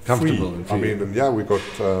comfortable. Free. I mean, and we got...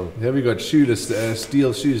 we got shoeless,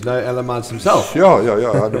 steel shoes, no Alamance himself. Yeah,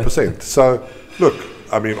 100%. So, look,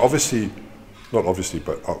 I mean, not obviously,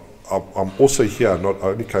 but I'm also here. I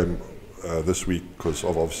only came this week because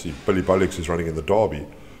of obviously Billy Bolex is running in the Derby.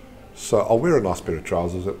 So I'll wear a nice pair of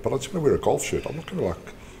trousers, but I'm just going to wear a golf shirt. I'm not going to like...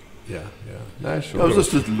 Yeah. No, sure. I was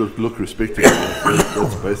just to look respectable.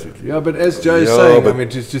 That's basically. Yeah, but as Joe's saying, I mean,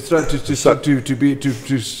 to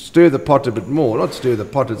stir the pot a bit more, not stir the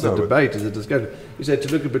pot. It's a debate, it's a discussion. You said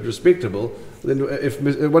to look a bit respectable. Then,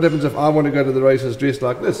 what happens if I want to go to the races dressed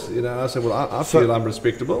like this? You know, I say, well, I feel I'm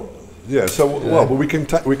respectable. Yeah, so, well, but we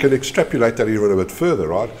can extrapolate that even a bit further,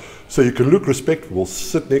 right? So you can look respectable,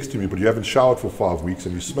 sit next to me, but you haven't showered for 5 weeks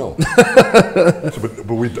and you smell. But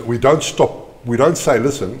we don't stop, we don't say,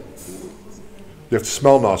 listen, you have to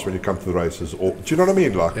smell nice when you come to the races. Or, do you know what I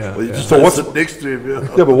mean? Like, Well, you just so what's, sit next to him.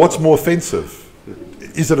 yeah, but what's more offensive?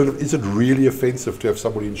 Is it really offensive to have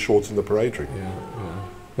somebody in shorts in the parade ring?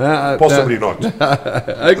 Possibly not.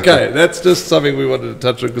 Okay, that's just something we wanted to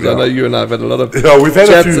touch on because I know you and I have had a lot of we've had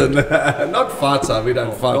chats a few. and not fights. We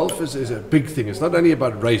don't fight. Golf is a big thing. It's not only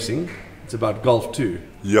about racing; it's about golf too.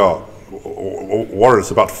 Yeah, Warren,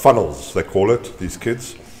 it's about funnels, they call it, these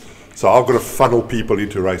kids. So I've got to funnel people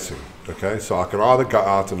into racing, okay? So I can either go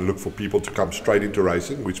out and look for people to come straight into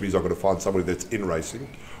racing, which means I've got to find somebody that's in racing,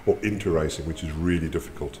 or into racing, which is really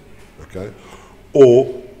difficult, okay?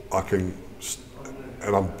 Or I can,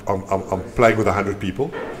 and I'm playing with 100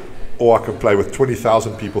 people, or I can play with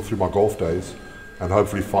 20,000 people through my golf days, and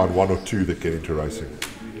hopefully find one or two that get into racing,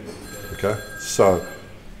 okay? So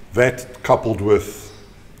that coupled with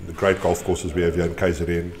the great golf courses we have here in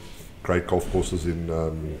KZN, great golf courses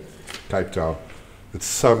in Cape Town, it's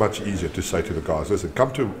so much easier to say to the guys, listen,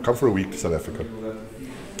 come for a week to South Africa.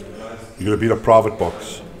 You're going to be in a private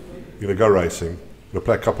box. You're going to go racing. You're going to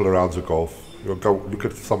play a couple of rounds of golf. You're going to go look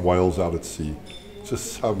at some whales out at sea. It's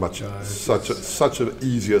just so much, such an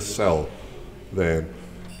easier sell than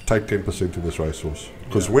take 10% in this racehorse.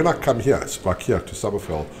 Because when I come here, it's like here to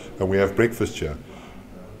Summerfeld, and we have breakfast here,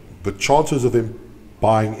 the chances of them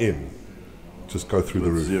buying in just go through the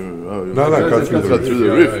roof. Zero. No, go through the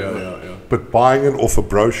roof. Yeah. But buying it off a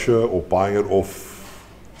brochure or buying it off,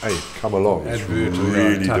 hey, come along, it's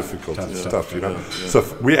really difficult. It's tough, you know.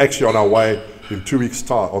 So we're actually on our way in 2 weeks'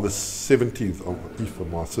 time, on the 17th, Aoife,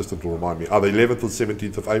 my assistant will remind me, the 11th or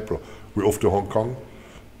 17th of April, we're off to Hong Kong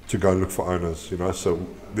to go and look for owners, you know. So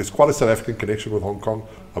there's quite a South African connection with Hong Kong.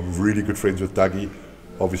 I'm really good friends with Dougie.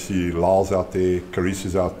 Obviously, Lyle's out there, Carice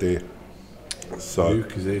is out there. So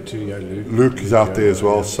Luke is there too, yeah. Luke is out there as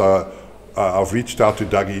well. So I've reached out to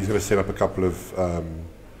Dougie. He's going to set up a couple of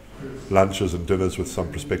lunches and dinners with some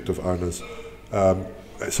prospective owners.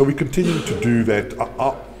 So we continue to do that.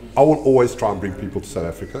 I will always try and bring people to South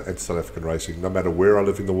Africa and South African racing, no matter where I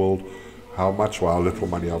live in the world, how much or how little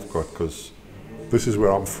money I've got, because this is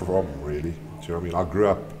where I'm from, really. Do you know what I mean? I grew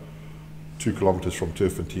up 2 kilometers from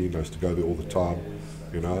Turfentine. I used to go there all the time,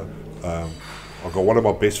 you know. I've got one of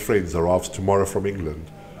my best friends arrives tomorrow from England.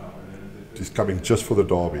 He's coming just for the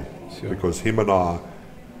derby, because him and I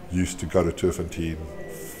used to go to Turfentine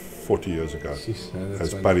 40 years ago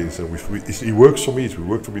as buddies. And he works for me. He's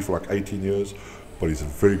worked for me for like 18 years, but he's a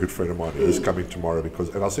very good friend of mine. He's coming tomorrow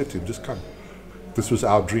and I said to him, just come. This was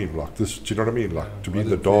our dream, like this. Do you know what I mean? Like to be in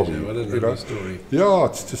the derby. What a lovely story. Yeah,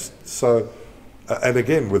 it's just so. And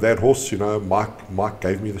again, with that horse, you know, Mike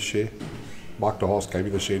gave me the share. Mike the horse gave me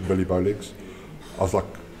the share in Billy Bowlegs. I was like,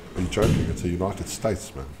 are you joking? It's the United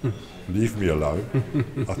States, man. Leave me alone.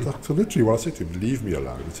 I thought, so literally what I said to him, leave me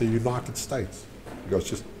alone. It's the United States. He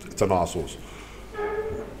goes, it's a nice horse.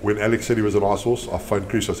 When Alex said he was a nice horse, I phoned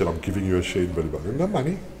Chris. I said, I'm giving you a share in Billy Bowlegs. No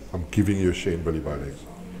money. I'm giving you a share in Billy Bowlegs.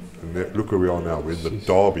 And look where we are now. We're in the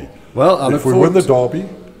derby. Well, if we win the derby,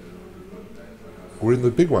 we're in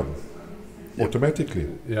the big one. Automatically.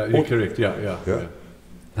 Yeah, you're correct. Yeah.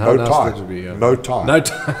 No nice tie. that would be, No tie. No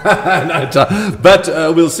tie. But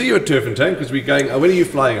we'll see you at Turfentine because we're going. When are you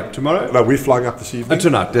flying up? Tomorrow? No, we're flying up this evening.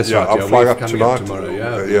 Tonight, that's right. I'm flying up coming tonight.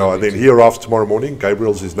 tomorrow, and then he arrives tomorrow morning.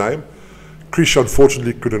 Gabriel's his name. Krish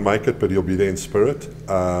unfortunately couldn't make it, but he'll be there in spirit.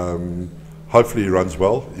 Hopefully he runs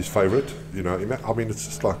well, his favourite. You know, I mean, it's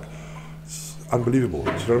just like, it's unbelievable.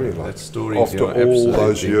 Do you know what I mean? Like, that story, after all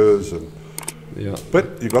those years.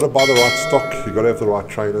 But you got to buy the right stock. You got to have the right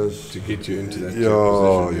trainers to get you into that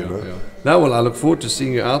position. You know. Now, well, I look forward to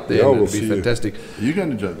seeing you out there. Yeah, It'll be fantastic. Are you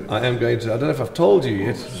going to join? I am going to. I don't know if I've told you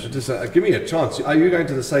yet. Just give me a chance. Are you going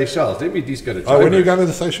to the Seychelles? Let me at least go to China. When are you going to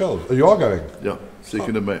the Seychelles? You are going? Yeah,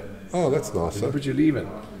 2nd of May. Oh, that's nice. When would you leave in?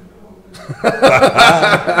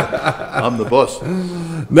 I'm the boss.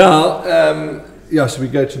 Now, so we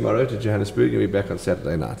go tomorrow to Johannesburg and we're back on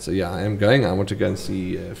Saturday night. So I am going. I want to go and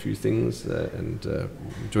see a few things and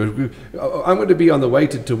enjoy. I'm going to be on the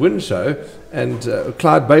Weighted to Win show, and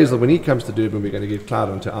Clyde Basil, when he comes to Durban, we're going to get Clyde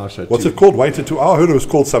onto our show. What's it called? Weighted to? I heard it was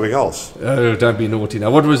called something else. Oh, don't be naughty now.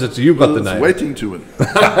 What was it? You got the name. Waiting to Win.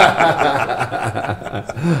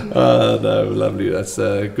 No, lovely. That's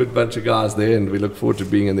a good bunch of guys there, and we look forward to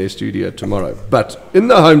being in their studio tomorrow. But in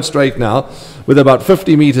the home straight now, with about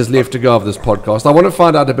 50 meters left to go of this podcast, podcast. I want to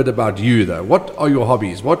find out a bit about you, though. What are your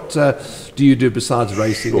hobbies? What do you do besides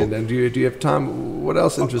racing? Sure. And do you have time? What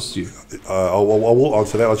else interests you? I will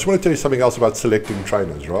answer that. I just want to tell you something else about selecting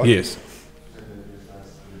trainers, right? Yes.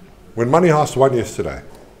 When Money Heist won yesterday,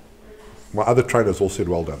 my other trainers all said,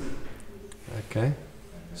 well done. Okay.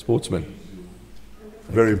 Sportsman.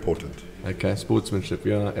 Very important. Okay, sportsmanship,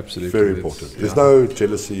 yeah, absolutely. Very That's- important. There's yeah. no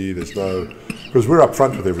jealousy, because we're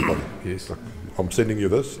upfront with everybody. Yes. Like, I'm sending you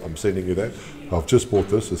this, I'm sending you that. I've just bought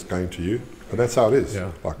this, it's going to you. And that's how it is.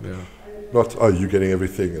 Yeah, Like, yeah. not, oh, you're getting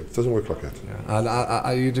everything. It doesn't work like that. Yeah.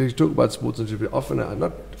 And you do talk about sportsmanship often,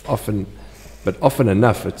 not often, but often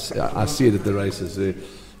enough. I see it at the races.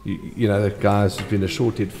 You know, the guys who've been a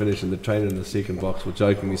short-head finish and the trainer in the second box will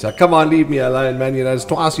jokingly say, come on, leave me alone, man. You know, it's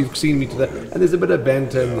twice you've seen me today. And there's a bit of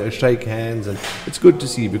banter and shake hands. And it's good to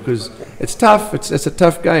see because it's tough. It's a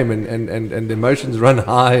tough game and the emotions run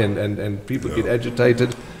high and people get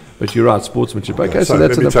agitated. But you're right, sportsmanship. Okay, so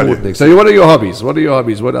that's let an me tell important you. thing. So what are your hobbies?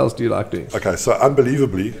 What else do you like doing? Okay, so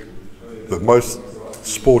unbelievably, the most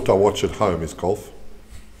sport I watch at home is golf.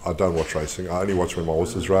 I don't watch racing. I only watch when my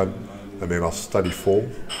horses run, and then I'll study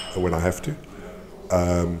form when I have to.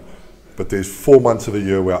 But there's 4 months of the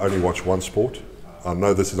year where I only watch one sport. I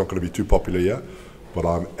know this is not going to be too popular here, but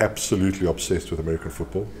I'm absolutely obsessed with American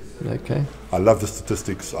football. Okay. I love the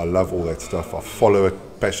statistics. I love all that stuff. I follow it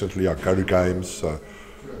passionately. I go to games. So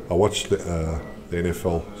I watch the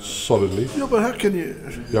NFL solidly. Yeah, but how can you?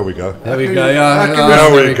 There we go. There we How go. can you- Yeah, how can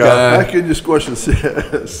There we go. How can you squash a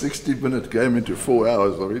 60-minute game into 4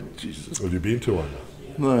 hours? I mean, Jesus. Have you been to one?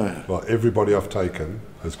 No. Well, everybody I've taken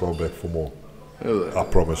has gone back for more. Oh, I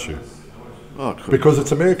promise you. cool. Because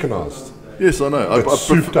it's Americanized. Yes, I know. It's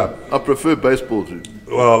souped up. I prefer baseball to.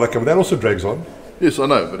 Well, like, that also drags on. Yes, I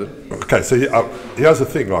know, but it, Okay, so here's the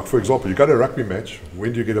thing. Like, for example, you go to a rugby match.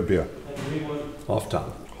 When do you get a beer? Half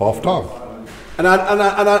time. Half time. And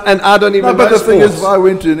I don't even no, but know the thing is, if sports. I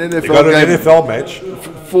went to an You go to NFL an game NFL match.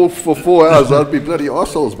 for 4 hours, I'd be bloody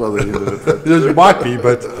arseholes by the end of it. You might be,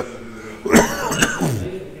 but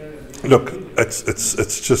look,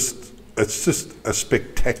 it's just a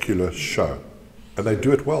spectacular show, and they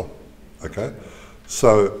do it well. Okay,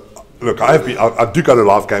 so look, I do go to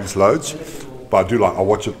live games loads, but I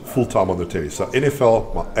watch it full time on the telly. So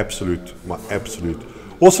NFL, my absolute.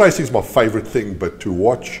 Horse racing is my favorite thing, but to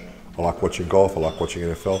watch, I like watching golf. I like watching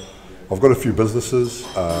NFL. I've got a few businesses.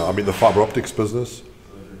 I'm in the fiber optics business.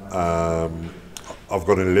 I've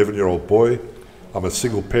got an 11-year-old boy. I'm a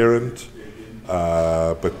single parent,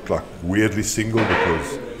 but like weirdly single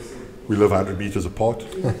because we live 100 meters apart.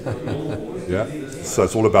 Yeah, so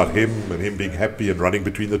it's all about him and him being happy and running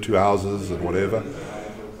between the two houses and whatever.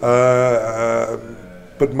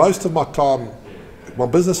 But most of my time, my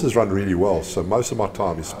businesses run really well, so most of my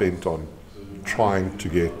time is spent on trying to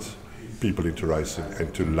get people into racing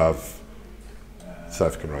and to love South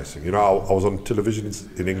African racing. You know, I was on television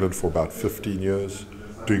in England for about 15 years,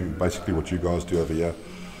 doing basically what you guys do over here.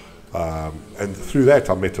 And through that,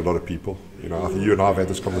 I met a lot of people. You know, I think you and I have had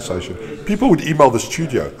this conversation. People would email the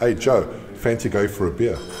studio, "Hey Joe, fancy going for a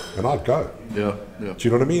beer?" And I'd go. Yeah. Do you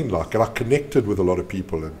know what I mean? Like, and I connected with a lot of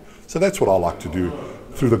people, and so that's what I like to do.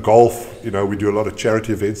 Through the golf, you know, we do a lot of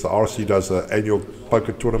charity events. The RC does an annual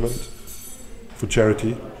poker tournament for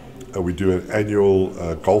charity. We do an annual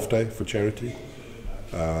golf day for charity.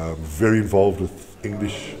 Very involved with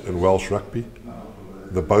English and Welsh rugby.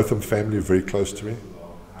 The Botham family are very close to me.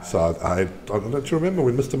 So I don't you remember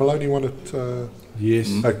when Mr. Maloney won it Yes.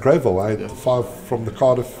 at Greyville? I had 5 from the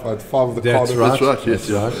Cardiff. I had 5 of the That's Cardiff. right. That's right, yes.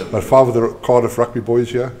 That's right. I had 5 of the Cardiff rugby boys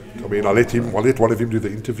here. I mean, I let one of him do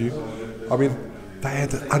the interview. I mean, they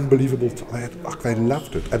had an unbelievable time. They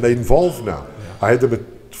loved it, and they're involved now. I had them at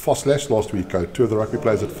Foss Lash last week. 2 of the rugby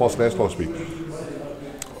players at Foss Lash last week.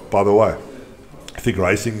 By the way, I think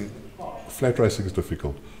flat racing is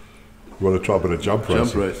difficult. You want to try a bit of jump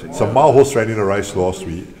racing. So my horse ran in a race last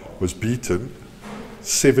week, was beaten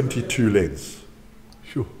 72 lengths.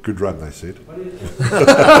 Sure. Good run, they said.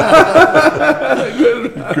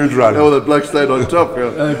 Good run. Oh, the bloke stayed on top.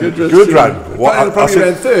 Yeah. Good run. Well, I Probably said-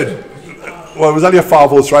 ran third. well, it was only a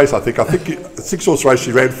 5-horse race, I think. I think a 6-horse race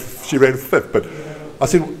she ran 5th. But I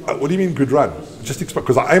said, "What do you mean good run?" Just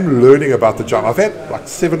because I am learning about the jump. I've had like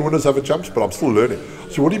 7 winners over jumps, but I'm still learning.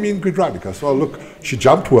 So what do you mean good run? Because well, look, she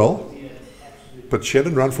jumped well, but she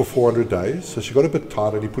hadn't run for 400 days, so she got a bit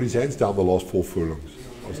tired, and he put his hands down the last 4 furlongs.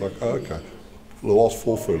 I was like, oh, okay, the last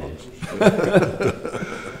 4 furlongs.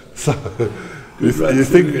 So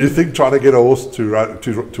you think trying to get a horse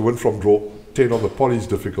to win from draw 10 on the poly is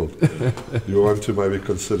difficult. You want to maybe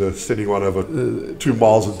consider sending one over 2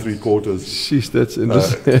 miles and 3/4. Sheesh, that's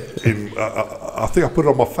interesting. I think I put it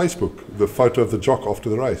on my Facebook, the photo of the jock after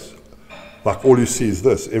the race. Like all you see is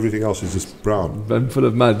this, everything else is just brown. And full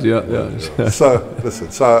of mud, yeah. So listen,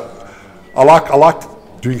 I like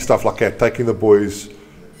doing stuff like that, taking the boys.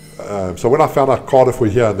 So when I found out Cardiff were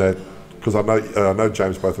here and that, because I know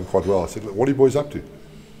James Botham quite well, I said, "What are you boys up to?"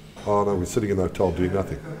 "Oh no, we're sitting in the hotel doing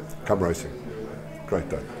nothing. Come racing." Great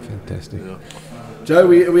day. Fantastic. Yeah. Joe,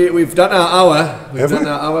 we've done our hour.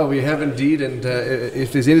 We have indeed. And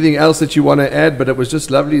if there's anything else that you want to add, but it was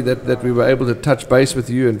just lovely that we were able to touch base with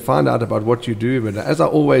you and find out about what you do. And as I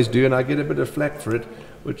always do, and I get a bit of flack for it,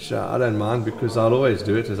 which I don't mind because I'll always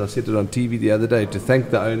do it, as I said it on TV the other day, to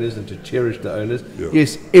thank the owners and to cherish the owners. Yeah.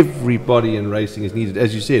 Yes, everybody in racing is needed.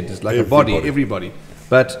 As you said, it's like everybody. A body, everybody.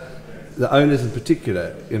 But the owners in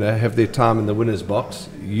particular, have their time in the winner's box.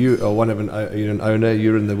 You are one of you're an owner.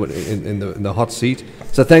 You're in the hot seat.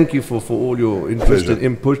 So thank you for all your interest and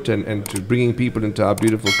input and to bringing people into our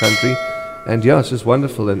beautiful country. And yeah, it's just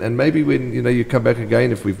wonderful. And maybe when you come back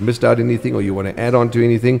again, if we've missed out anything or you want to add on to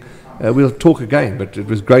anything, we'll talk again. But it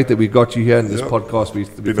was great that we got you here in this podcast. We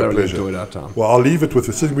thoroughly enjoyed our time. Well, I'll leave it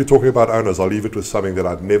with, since we're talking about owners, I'll leave it with something that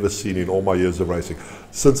I'd never seen in all my years of racing.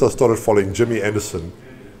 Since I started following Jimmy Anderson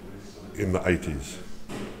in the 80s.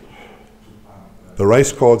 The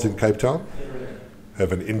race cards in Cape Town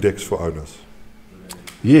have an index for owners.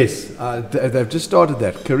 Yes, they've just started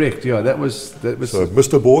that. Correct. Yeah, that was. So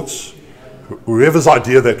Mr. Bortz, whoever's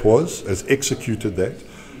idea that was, has executed that.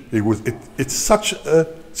 It's such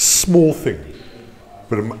a small thing,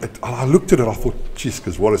 but I looked at it. I thought, geez,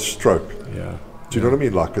 because what a stroke. Yeah. Do you know what I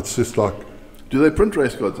mean? Like it's just like. Do they print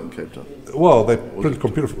race cards in Cape Town? Well, they print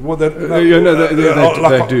computer. Well, they do.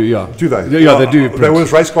 Yeah. Do they? Yeah, they do. There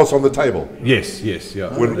was race cards on the table. Yes, yeah.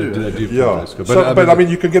 They do. Yeah. But I mean,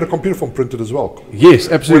 you can get a computer form printed as well. Yes,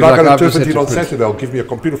 absolutely. When I go to Turpentine on Saturday, they'll give me a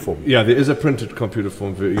computer form. Yeah, there is a printed computer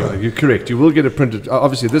form. You're correct. You will get a printed.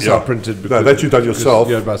 Obviously, this are printed. No, that you've done yourself.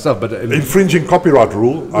 Yeah, myself. But infringing copyright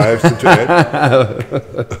rule, I have to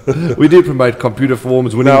add. We do promote computer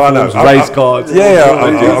forms, winning forms, race cards.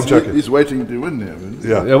 I'm joking. He's waiting to win now.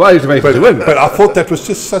 Yeah. Why is he to win? But I thought that was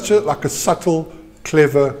just such a subtle,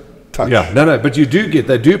 clever touch. Yeah, no, but they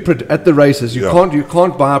do print at the races. You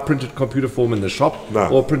can't buy a printed computer form in the shop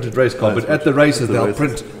or printed race card. But at the races, they'll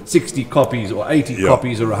print 60 copies or 80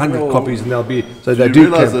 copies or 100 copies, and they'll be so they do.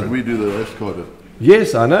 Realise that we do the race card.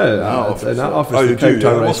 Yes, I know. In our office, you do.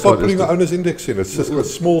 Well, stop putting the owner's index in. It's just a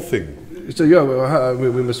small thing. So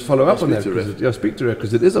we must follow up on that. Speak to her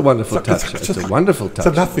because it is a wonderful touch. It's a wonderful touch.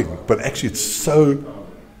 It's a nothing, but actually it's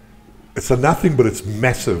a nothing, but it's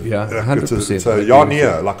massive. Yeah, 100%. It's a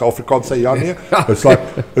Yarnier, like Afrikaans say Yarnier. It's like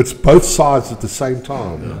it's both sides at the same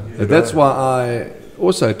time. Yeah. That's why I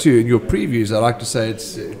also too in your previews I like to say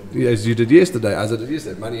it's as you did yesterday. As I did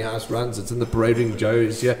yesterday, Money House runs. It's in the parade ring. Joe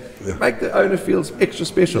is here. Yeah. Make the owner feel extra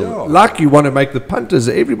special, like you want to make the punters.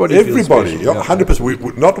 Everybody,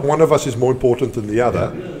 100%. Not one of us is more important than the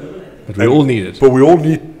other. But we all need it. But we all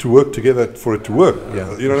need to work together for it to work.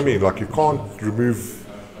 Yeah. You know what I mean? Like you can't remove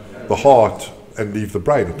the heart and leave the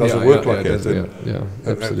brain. It doesn't work like that.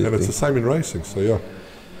 Absolutely. And it's the same in racing. So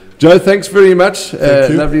Joe, thanks very much.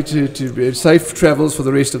 Lovely to be safe travels for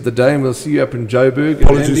the rest of the day, and we'll see you up in Joburg.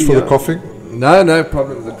 Apologies for the coughing. No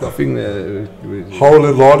problem with the coughing. Hole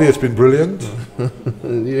and Lardy, it's been brilliant.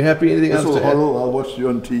 You happy? Anything else to add? I'll watch you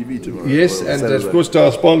on TV tomorrow. Yes, and of course to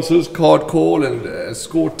our sponsors, Card Call and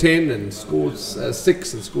Score 10 and Score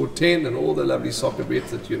 6 and Score 10 and all the lovely soccer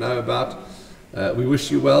bets that you know about. We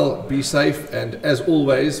wish you well, be safe, and as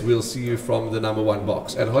always, we'll see you from the number 1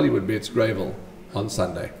 box at Hollywood Bets Greyville on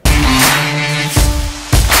Sunday.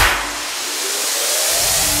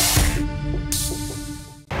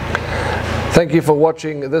 Thank you for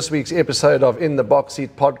watching this week's episode of In the Box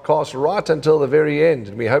Seat podcast right until the very end.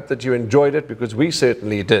 And we hope that you enjoyed it because we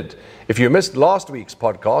certainly did. If you missed last week's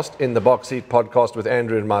podcast, In the Box Seat podcast with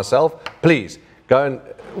Andrew and myself, please go and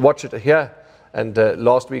watch it here. And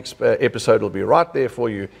last week's episode will be right there for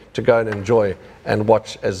you to go and enjoy and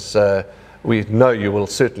watch, as we know you will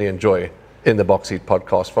certainly enjoy In the Box Seat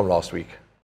podcast from last week.